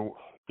 we need to,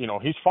 you know,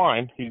 he's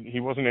fine. He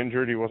wasn't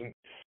injured.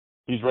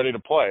 He's ready to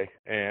play.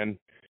 And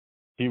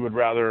he would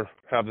rather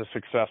have the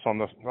success on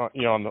the,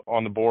 you know,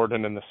 on the board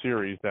and in the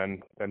series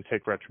than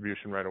take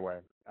retribution right away.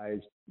 I,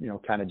 you know,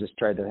 kind of just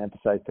tried to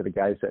emphasize to the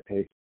guys that,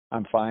 hey,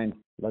 I'm fine.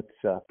 Let's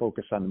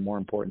focus on the more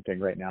important thing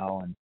right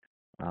now.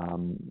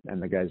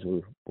 And the guys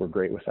were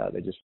great with that.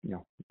 They just, you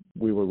know,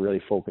 we were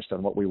really focused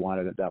on what we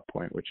wanted at that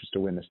point, which is to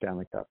win the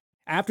Stanley Cup.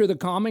 After the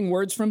calming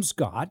words from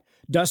Scott,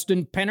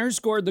 Dustin Penner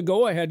scored the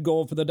go-ahead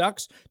goal for the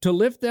Ducks to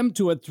lift them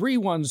to a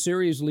 3-1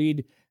 series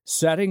lead,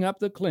 setting up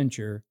the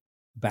clincher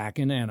back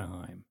in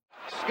Anaheim.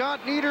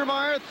 Scott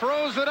Niedermayer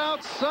throws it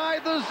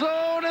outside the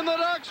zone, and the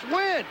Ducks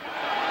win.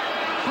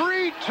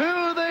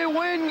 3-2, they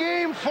win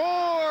Game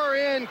 4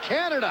 in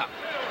Canada.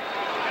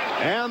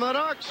 And the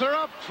Ducks are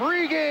up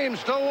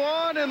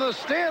 3-1 in the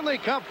Stanley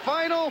Cup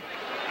final,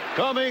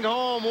 coming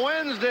home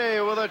Wednesday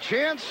with a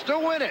chance to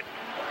win it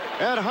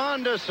at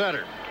Honda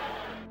Center.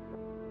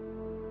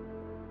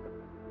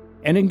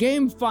 And in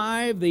Game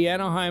 5, the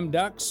Anaheim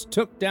Ducks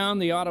took down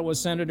the Ottawa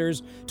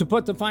Senators to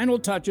put the final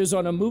touches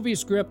on a movie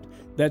script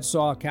that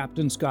saw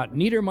Captain Scott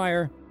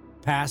Niedermayer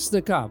pass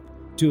the cup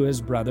to his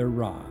brother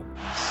Rob.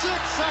 6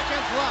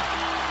 seconds left.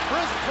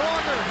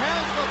 Pritchard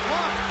has the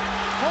puck.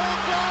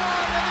 Holds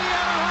on, and the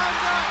Anaheim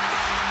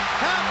Ducks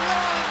have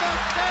won the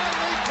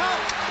Stanley Cup.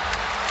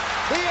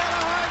 The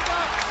Anaheim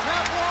Ducks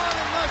have won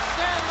the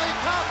Stanley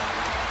Cup.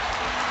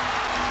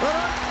 The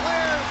Ducks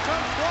players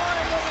come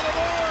flying over the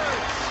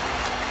boards.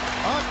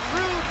 A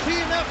true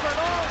team effort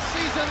all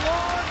season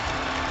long.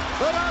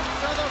 The Ducks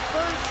are the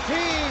first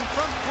team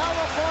from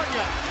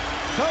California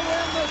to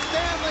win the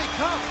Stanley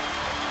Cup.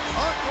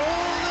 A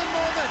golden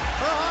moment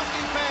for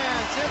hockey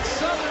fans in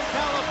Southern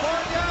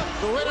California.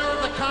 The winner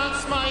of the Conn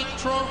Smythe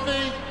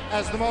Trophy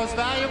as the most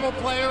valuable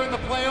player in the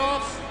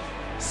playoffs,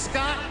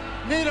 Scott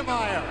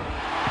Niedermayer.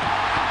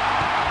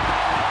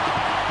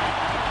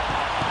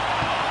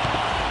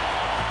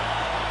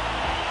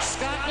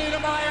 Scott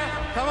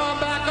Niedermayer, come on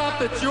back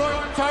up. It's your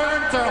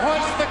turn to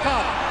hoist the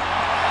cup.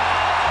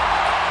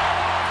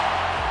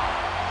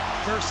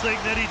 First thing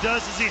that he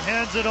does is he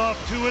hands it off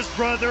to his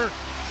brother.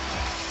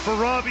 For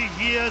Robbie,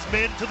 he has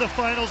made it to the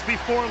finals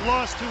before,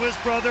 lost to his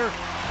brother.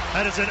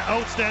 That is an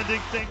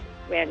outstanding thing.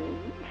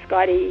 When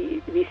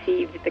Scotty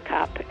received the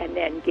cup and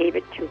then gave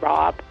it to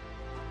Rob,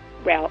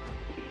 well,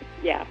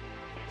 yeah,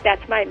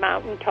 that's my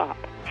mountaintop.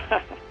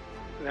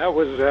 That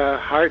was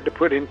hard to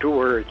put into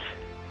words.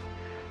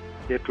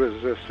 It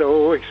was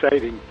so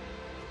exciting,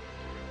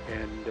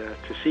 and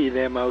to see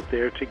them out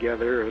there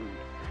together, and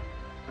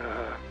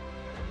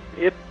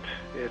it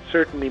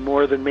certainly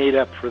more than made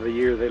up for the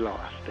year they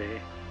lost.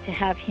 To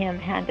have him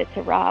hand it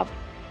to Rob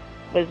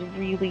was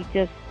really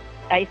just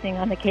icing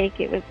on the cake.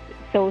 It was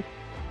so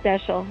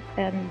special,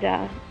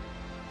 and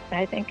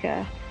I think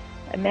a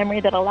memory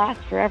that'll last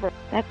forever,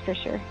 that's for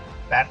sure.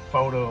 That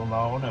photo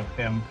alone of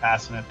him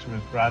passing it to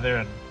his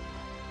brother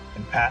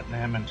and patting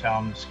him and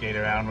telling him to skate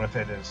around with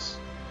it is,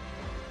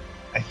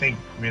 I think,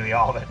 really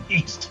all that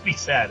needs to be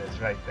said is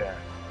right there.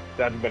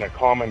 That's been a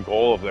common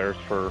goal of theirs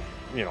for,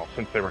 you know,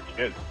 since they were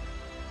kids.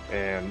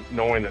 And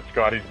knowing that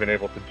Scotty's been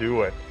able to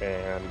do it,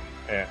 and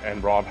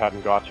and Rob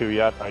hadn't got to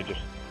yet. I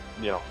just,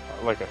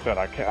 like I said,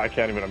 I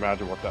can't even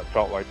imagine what that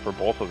felt like for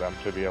both of them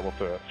to be able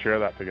to share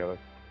that together.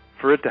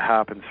 For it to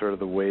happen sort of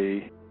the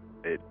way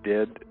it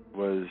did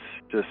was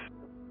just,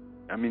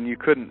 you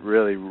couldn't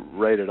really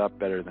write it up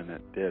better than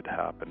it did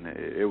happen.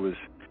 It was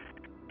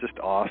just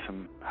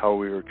awesome how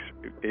we were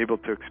able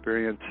to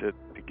experience it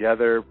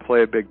together,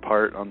 play a big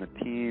part on the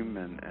team,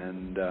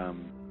 and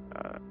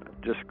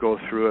just go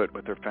through it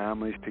with their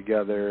families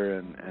together,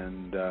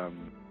 and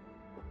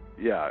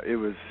it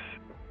was.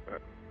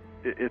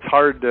 It's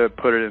hard to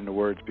put it into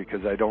words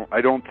because I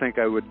don't think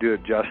I would do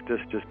it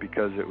justice, just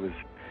because it was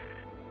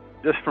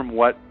just from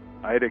what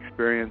I'd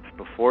experienced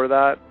before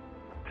that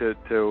to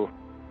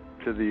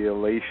the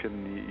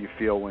elation you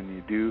feel when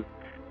you do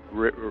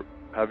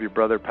have your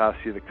brother pass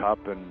you the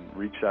cup and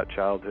reach that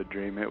childhood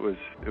dream. It was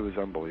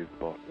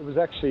unbelievable. It was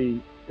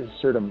actually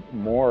sort of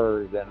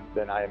more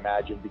than I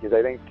imagined, because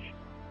I think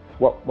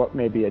what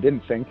maybe I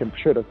didn't think and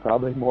should have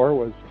probably more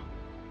was,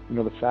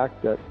 the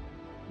fact that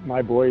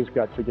my boys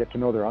got to get to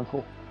know their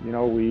uncle.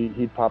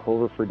 He'd pop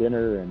over for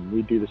dinner and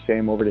we'd do the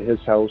same over to his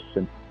house,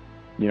 and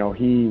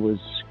he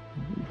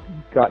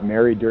got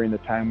married during the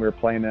time we were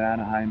playing in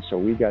Anaheim, so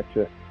we got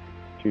to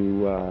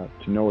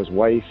know his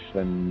wife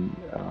and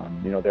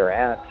their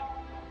aunt.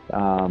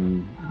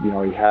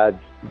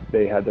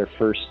 They had their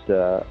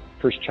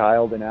first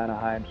child in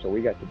Anaheim, so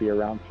we got to be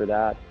around for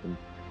that, and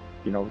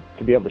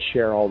to be able to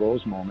share all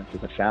those moments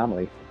as a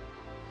family.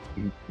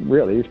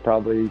 Really, it's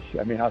probably,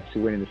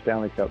 obviously winning the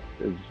Stanley Cup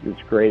is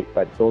great,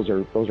 but those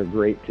are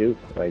great too.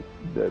 Like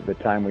the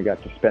time we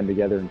got to spend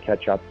together and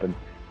catch up and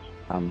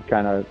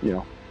kind of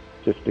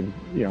just to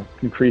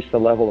increase the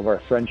level of our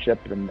friendship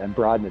and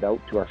broaden it out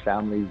to our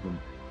families and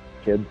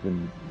kids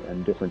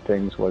and different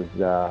things was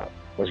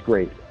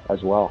great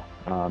as well,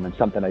 and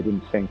something I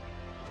didn't think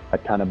a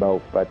ton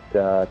about. But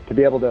to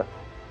be able to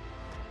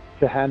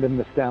hand him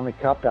the Stanley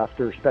Cup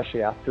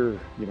especially after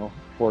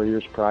 4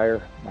 years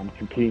prior,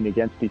 competing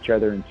against each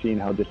other and seeing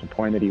how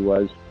disappointed he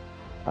was.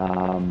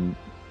 I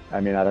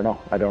don't know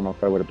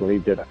if I would have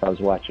believed it if I was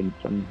watching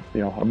some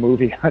a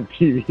movie on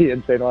TV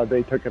and saying, "Oh,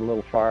 they took it a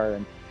little far,"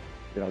 and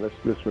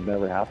this would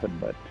never happen.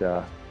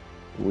 But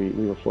we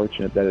were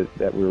fortunate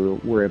that we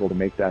were able to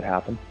make that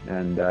happen.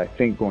 And I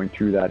think going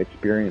through that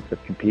experience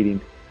of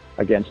competing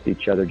against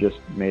each other just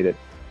made it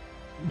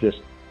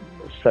just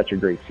such a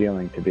great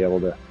feeling to be able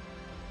to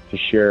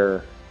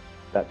share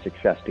that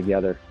success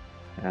together,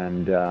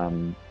 and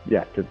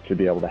to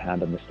be able to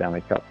hand him the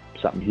Stanley Cup,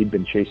 something he'd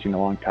been chasing a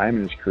long time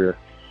in his career,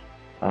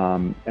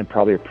 and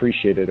probably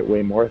appreciated it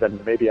way more than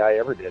maybe I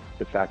ever did.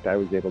 The fact I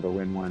was able to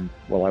win one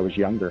while I was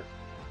younger.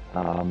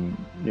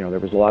 There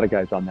was a lot of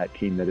guys on that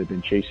team that had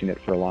been chasing it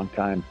for a long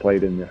time,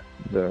 played in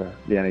the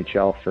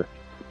NHL for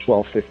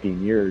 12,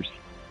 15 years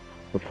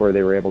before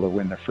they were able to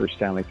win their first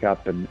Stanley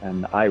Cup,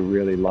 and I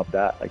really loved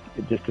that. Like,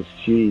 just to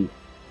see,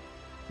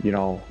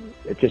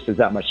 it just is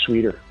that much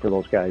sweeter for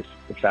those guys,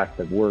 the fact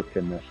that work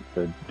and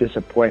the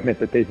disappointment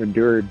that they've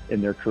endured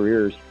in their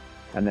careers,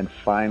 and then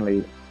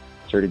finally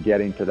sort of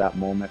getting to that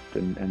moment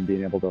and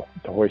being able to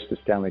hoist the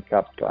Stanley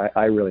Cup.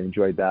 I really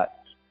enjoyed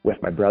that with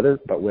my brother,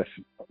 but with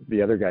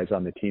the other guys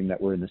on the team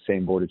that were in the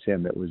same boat as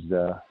him. It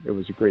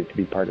was great to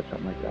be part of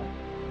something like that.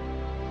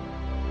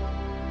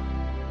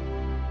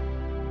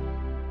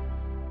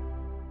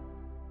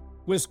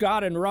 With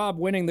Scott and Rob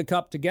winning the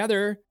cup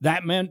together,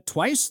 that meant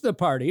twice the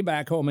party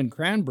back home in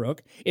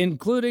Cranbrook,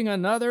 including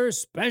another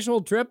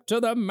special trip to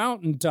the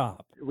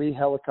mountaintop. We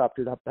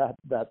helicoptered up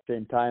that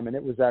same time, and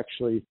it was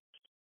actually,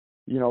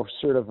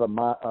 sort of a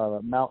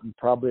mountain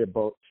probably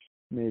about,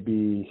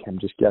 maybe, I'm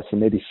just guessing,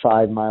 maybe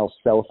 5 miles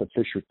south of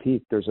Fisher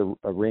Peak. There's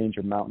a range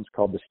of mountains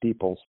called the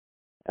Steeples,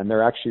 and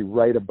they're actually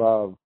right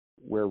above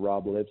where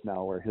Rob lives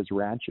now, where his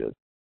ranch is.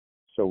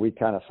 So we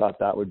kind of thought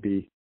that would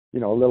be, a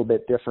little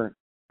bit different.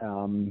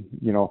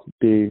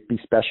 Be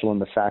special in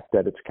the fact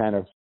that it's kind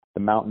of the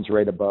mountains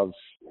right above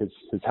his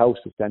house,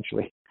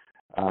 essentially.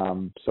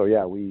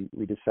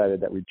 We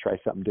decided that we'd try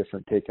something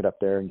different, take it up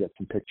there and get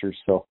some pictures.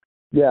 So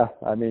there's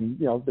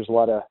a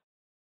lot of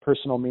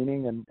personal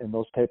meaning in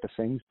those type of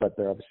things, but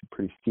they're obviously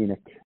pretty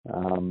scenic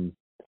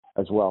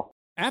as well.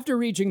 After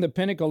reaching the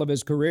pinnacle of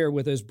his career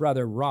with his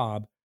brother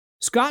Rob,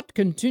 Scott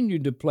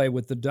continued to play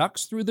with the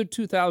Ducks through the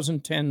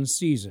 2010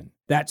 season.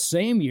 That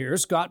same year,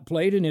 Scott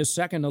played in his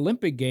second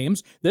Olympic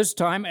Games, this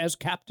time as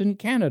Captain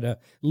Canada,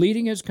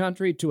 leading his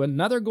country to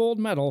another gold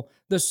medal,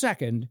 the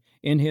second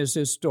in his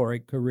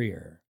historic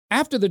career.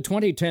 After the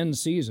 2010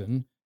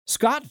 season,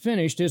 Scott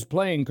finished his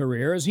playing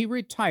career as he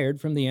retired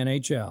from the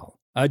NHL,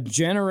 a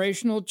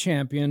generational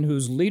champion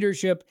whose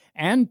leadership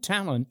and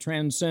talent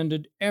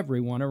transcended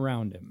everyone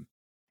around him.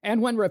 And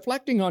when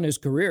reflecting on his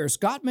career,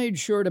 Scott made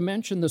sure to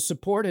mention the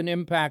support and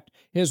impact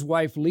his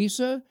wife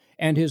Lisa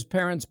and his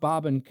parents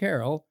Bob and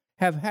Carol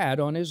have had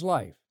on his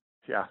life.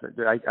 Yeah,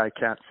 I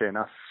can't say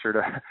enough, sort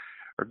of,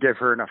 or give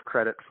her enough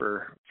credit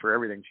for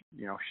everything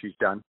she's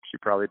done. She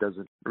probably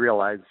doesn't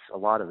realize a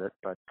lot of it,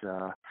 but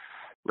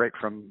right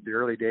from the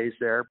early days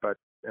there, but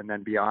and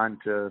then beyond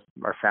to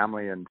our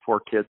family and 4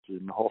 kids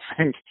and the whole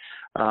thing,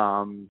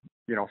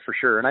 for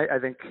sure. And I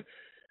think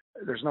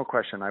there's no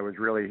question I was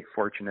really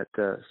fortunate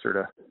to sort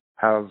of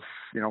have,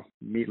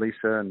 meet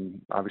Lisa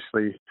and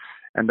obviously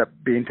end up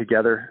being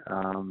together.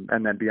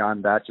 And then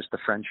beyond that, just the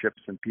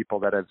friendships and people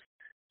that I've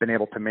been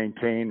able to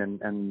maintain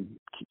and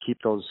keep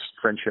those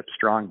friendships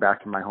strong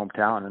back in my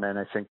hometown. And then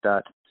I think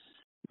that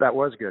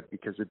was good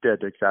because it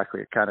did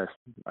exactly.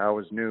 I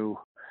always knew,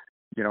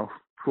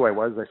 who I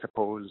was, I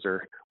suppose,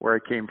 or where I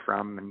came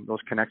from, and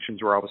those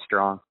connections were always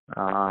strong.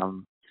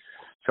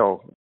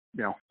 So,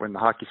 when the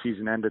hockey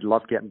season ended,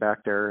 loved getting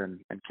back there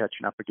and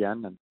catching up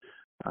again.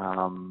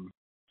 And,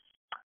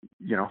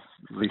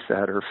 Lisa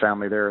had her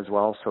family there as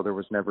well, so there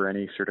was never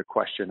any sort of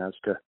question as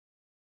to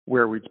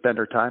where we'd spend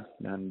our time.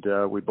 And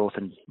we both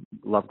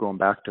loved going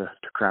back to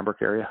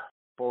Cranbrook area.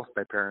 Both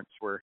my parents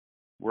were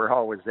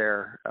always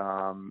there.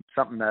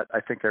 Something that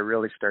I think I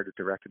really started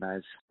to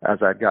recognize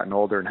as I'd gotten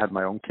older and had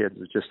my own kids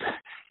is just,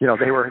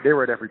 they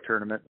were at every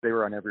tournament. They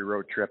were on every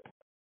road trip.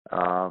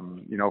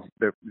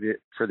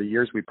 For the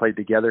years we played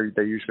together,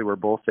 they usually were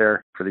both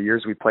there. For the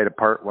years we played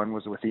apart, one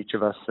was with each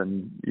of us,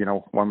 and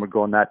one would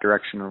go in that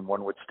direction and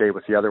one would stay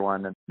with the other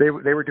one. And they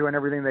were doing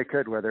everything they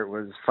could, whether it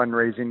was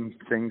fundraising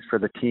things for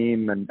the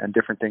team and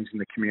different things in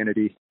the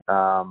community.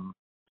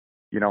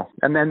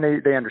 And then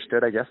they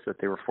understood, I guess, that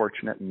they were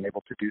fortunate and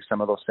able to do some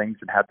of those things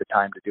and had the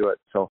time to do it.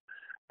 So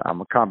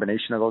a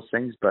combination of those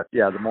things. But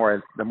yeah, the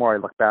more I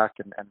look back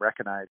and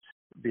recognize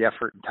the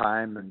effort and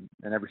time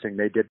and everything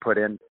they did put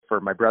in for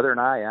my brother and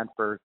I, and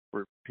for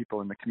people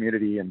in the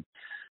community and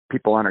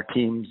people on our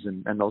teams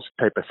and those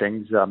type of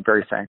things, I'm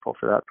very thankful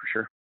for that, for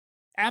sure.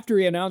 After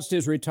he announced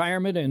his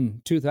retirement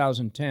in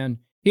 2010,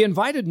 he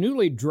invited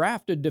newly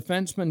drafted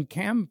defenseman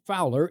Cam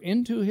Fowler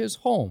into his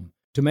home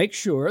to make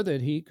sure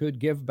that he could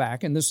give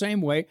back in the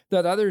same way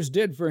that others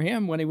did for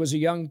him when he was a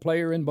young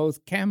player in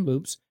both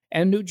Kamloops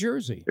and New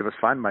Jersey. It was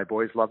fun. My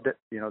boys loved it.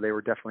 They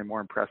were definitely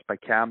more impressed by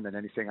Cam than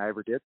anything I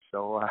ever did.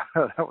 So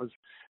that was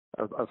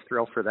a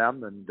thrill for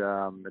them, and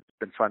it's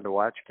been fun to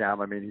watch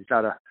Cam. I mean, it's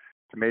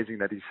amazing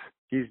that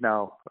he's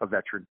now a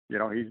veteran.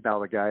 He's now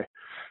the guy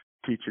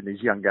teaching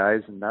these young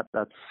guys, and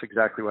that's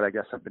exactly what I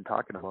guess I've been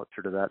talking about,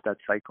 sort of that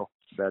cycle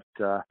that,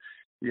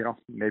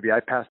 maybe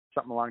I passed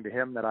something along to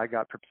him that I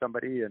got from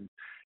somebody, and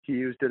he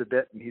used it a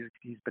bit, and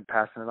he's been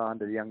passing it on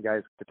to the young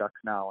guys with the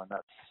Ducks now, and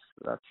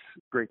that's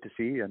great to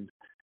see, and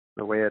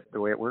the way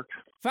it works.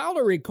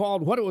 Fowler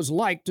recalled what it was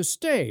like to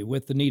stay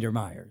with the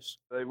Niedermayers.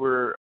 They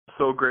were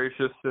so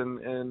gracious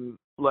in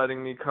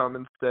letting me come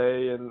and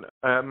stay, and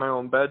I had my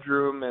own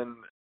bedroom, and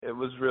it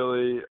was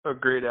really a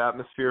great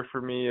atmosphere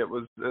for me.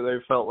 They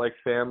felt like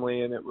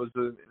family, and it was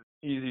an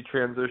easy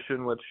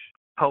transition, which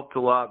helped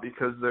a lot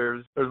because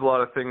there's a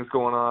lot of things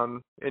going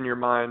on in your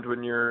mind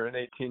when you're an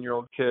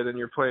 18-year-old kid and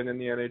you're playing in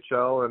the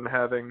NHL, and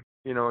having,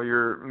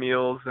 your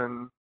meals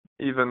and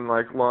even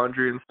like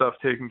laundry and stuff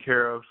taken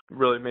care of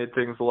really made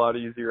things a lot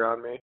easier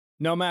on me.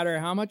 No matter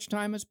how much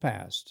time has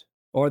passed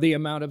or the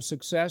amount of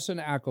success and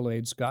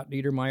accolades Scott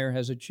Niedermayer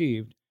has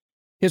achieved,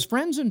 his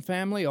friends and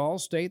family all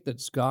state that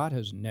Scott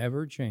has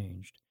never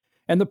changed.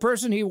 And the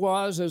person he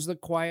was as the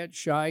quiet,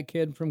 shy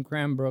kid from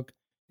Cranbrook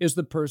is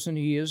the person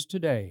he is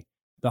today,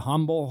 the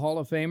humble Hall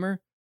of Famer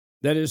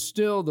that is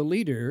still the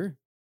leader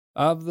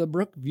of the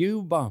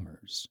Brookview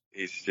Bombers.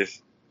 He's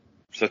just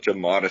such a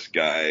modest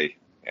guy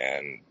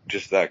and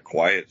just that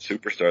quiet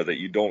superstar that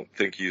you don't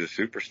think he's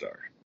a superstar.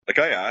 Like,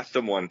 I asked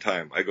him one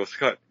time, I go,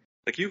 Scott,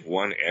 like, you've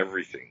won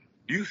everything.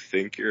 Do you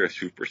think you're a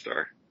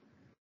superstar?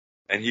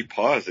 And he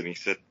paused and he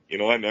said,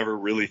 I never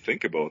really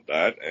think about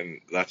that, and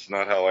that's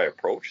not how I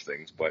approach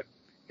things. But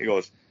he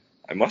goes,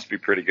 I must be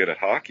pretty good at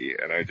hockey.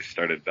 And I just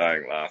started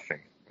dying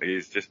laughing.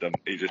 He's just a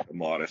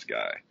modest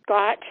guy.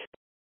 Scott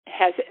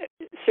has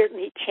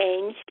certainly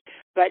changed,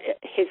 but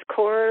his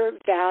core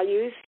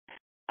values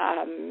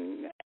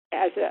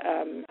as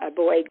a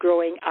boy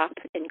growing up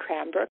in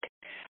Cranbrook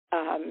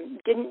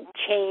didn't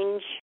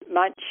change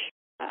much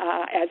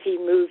as he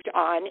moved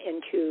on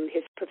into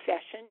his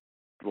profession.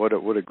 What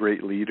a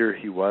great leader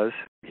he was.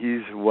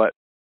 He's what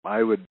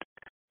I would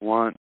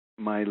want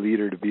my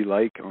leader to be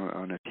like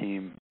on a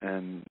team,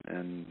 and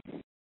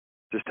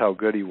just how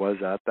good he was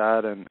at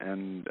that.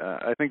 And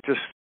I think just,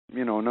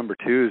 number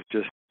two is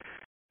just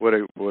what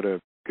a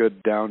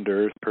good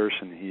down-to-earth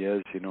person he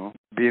is,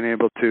 being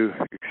able to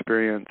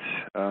experience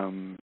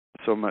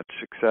so much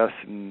success,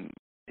 and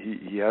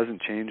he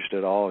hasn't changed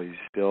at all. He's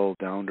still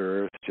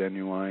down-to-earth,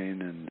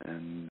 genuine,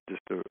 and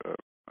just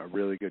a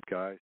really good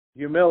guy.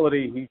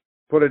 Humility, he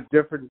put a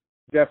different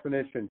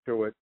definition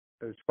to it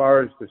as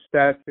far as the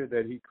stature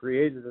that he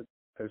created,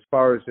 as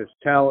far as his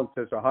talents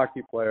as a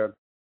hockey player.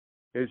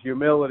 His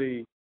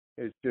humility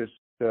is just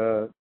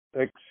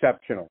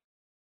exceptional.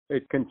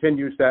 It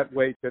continues that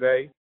way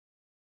today.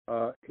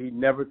 He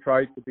never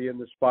tried to be in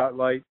the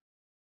spotlight.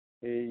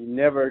 He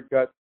never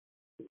got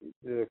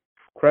the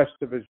crest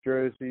of his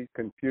jersey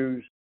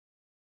confused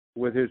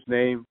with his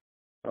name.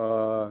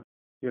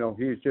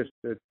 He's just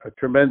a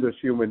tremendous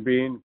human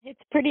being. It's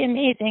pretty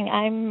amazing.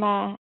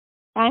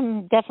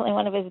 I'm definitely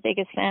one of his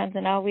biggest fans,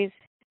 and always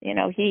You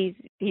know,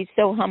 he's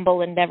so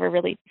humble and never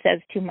really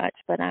says too much,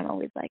 but I'm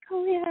always like,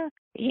 oh yeah,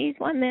 he's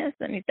won this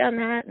and he's done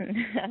that.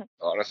 And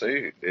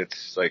honestly,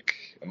 it's like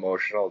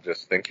emotional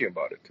just thinking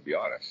about it, to be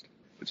honest.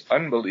 It's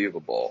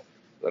unbelievable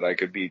that I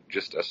could be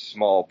just a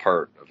small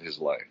part of his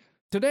life.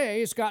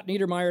 Today, Scott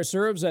Niedermayer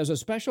serves as a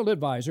special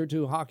advisor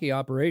to hockey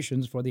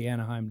operations for the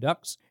Anaheim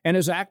Ducks and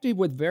is active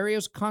with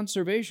various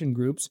conservation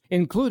groups,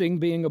 including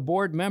being a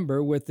board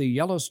member with the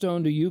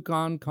Yellowstone to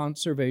Yukon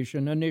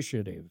Conservation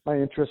Initiative. My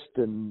interest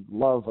and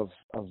love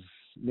of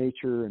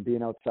nature and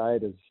being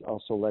outside has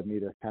also led me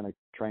to kind of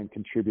try and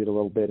contribute a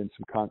little bit in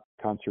some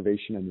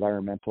conservation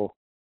environmental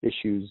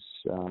issues,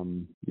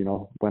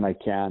 when I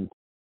can.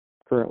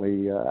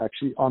 Currently,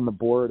 actually on the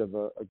board of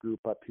a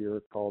group up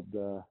here called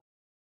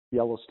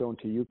Yellowstone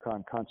to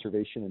Yukon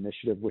Conservation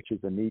Initiative, which is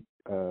a neat,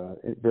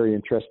 very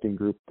interesting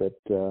group that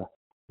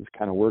is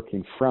kind of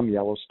working from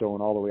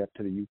Yellowstone all the way up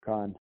to the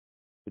Yukon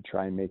to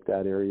try and make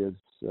that area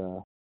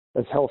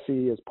as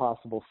healthy as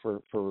possible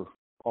for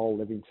all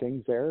living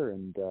things there.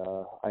 And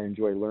I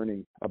enjoy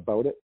learning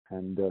about it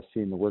and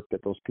seeing the work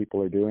that those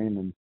people are doing.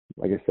 And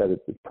like I said,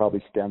 it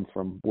probably stemmed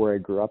from where I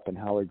grew up and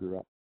how I grew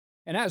up.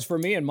 And as for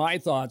me and my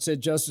thoughts,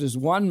 it just is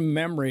one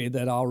memory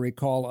that I'll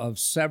recall of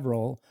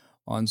several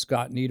on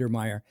Scott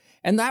Niedermayer.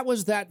 And that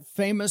was that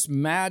famous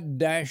mad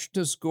dash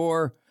to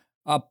score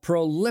a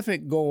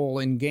prolific goal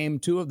in Game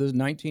 2 of the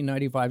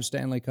 1995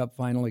 Stanley Cup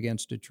final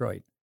against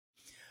Detroit.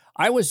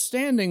 I was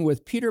standing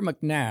with Peter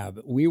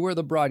McNabb. We were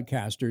the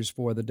broadcasters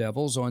for the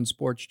Devils on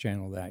Sports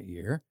Channel that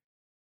year.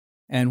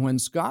 And when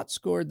Scott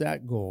scored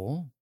that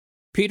goal,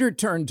 Peter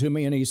turned to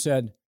me and he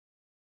said,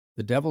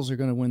 "The Devils are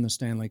going to win the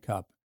Stanley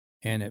Cup,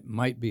 and it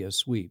might be a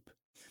sweep."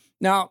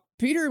 Now,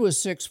 Peter was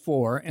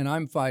 6'4", and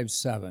I'm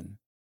 5'7".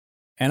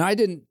 And I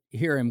didn't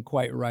hear him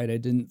quite right. I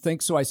didn't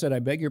think so. I said, "I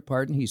beg your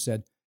pardon." He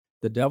said,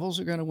 "The Devils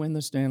are going to win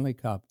the Stanley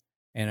Cup,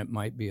 and it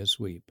might be a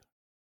sweep."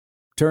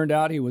 Turned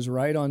out he was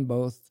right on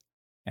both,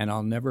 and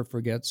I'll never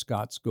forget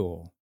Scott's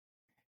goal.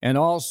 And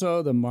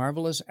also the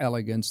marvelous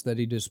elegance that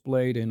he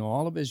displayed in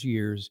all of his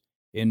years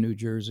in New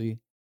Jersey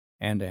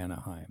and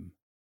Anaheim.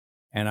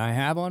 And I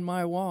have on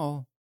my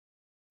wall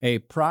a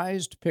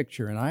prized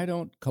picture, and I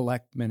don't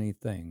collect many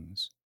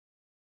things.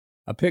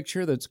 A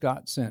picture that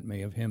Scott sent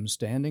me of him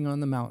standing on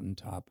the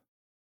mountaintop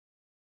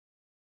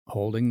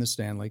holding the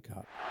Stanley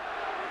Cup.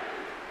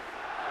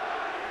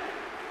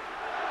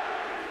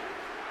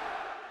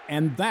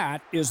 And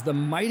that is the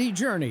mighty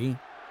journey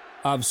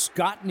of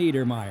Scott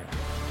Niedermayer.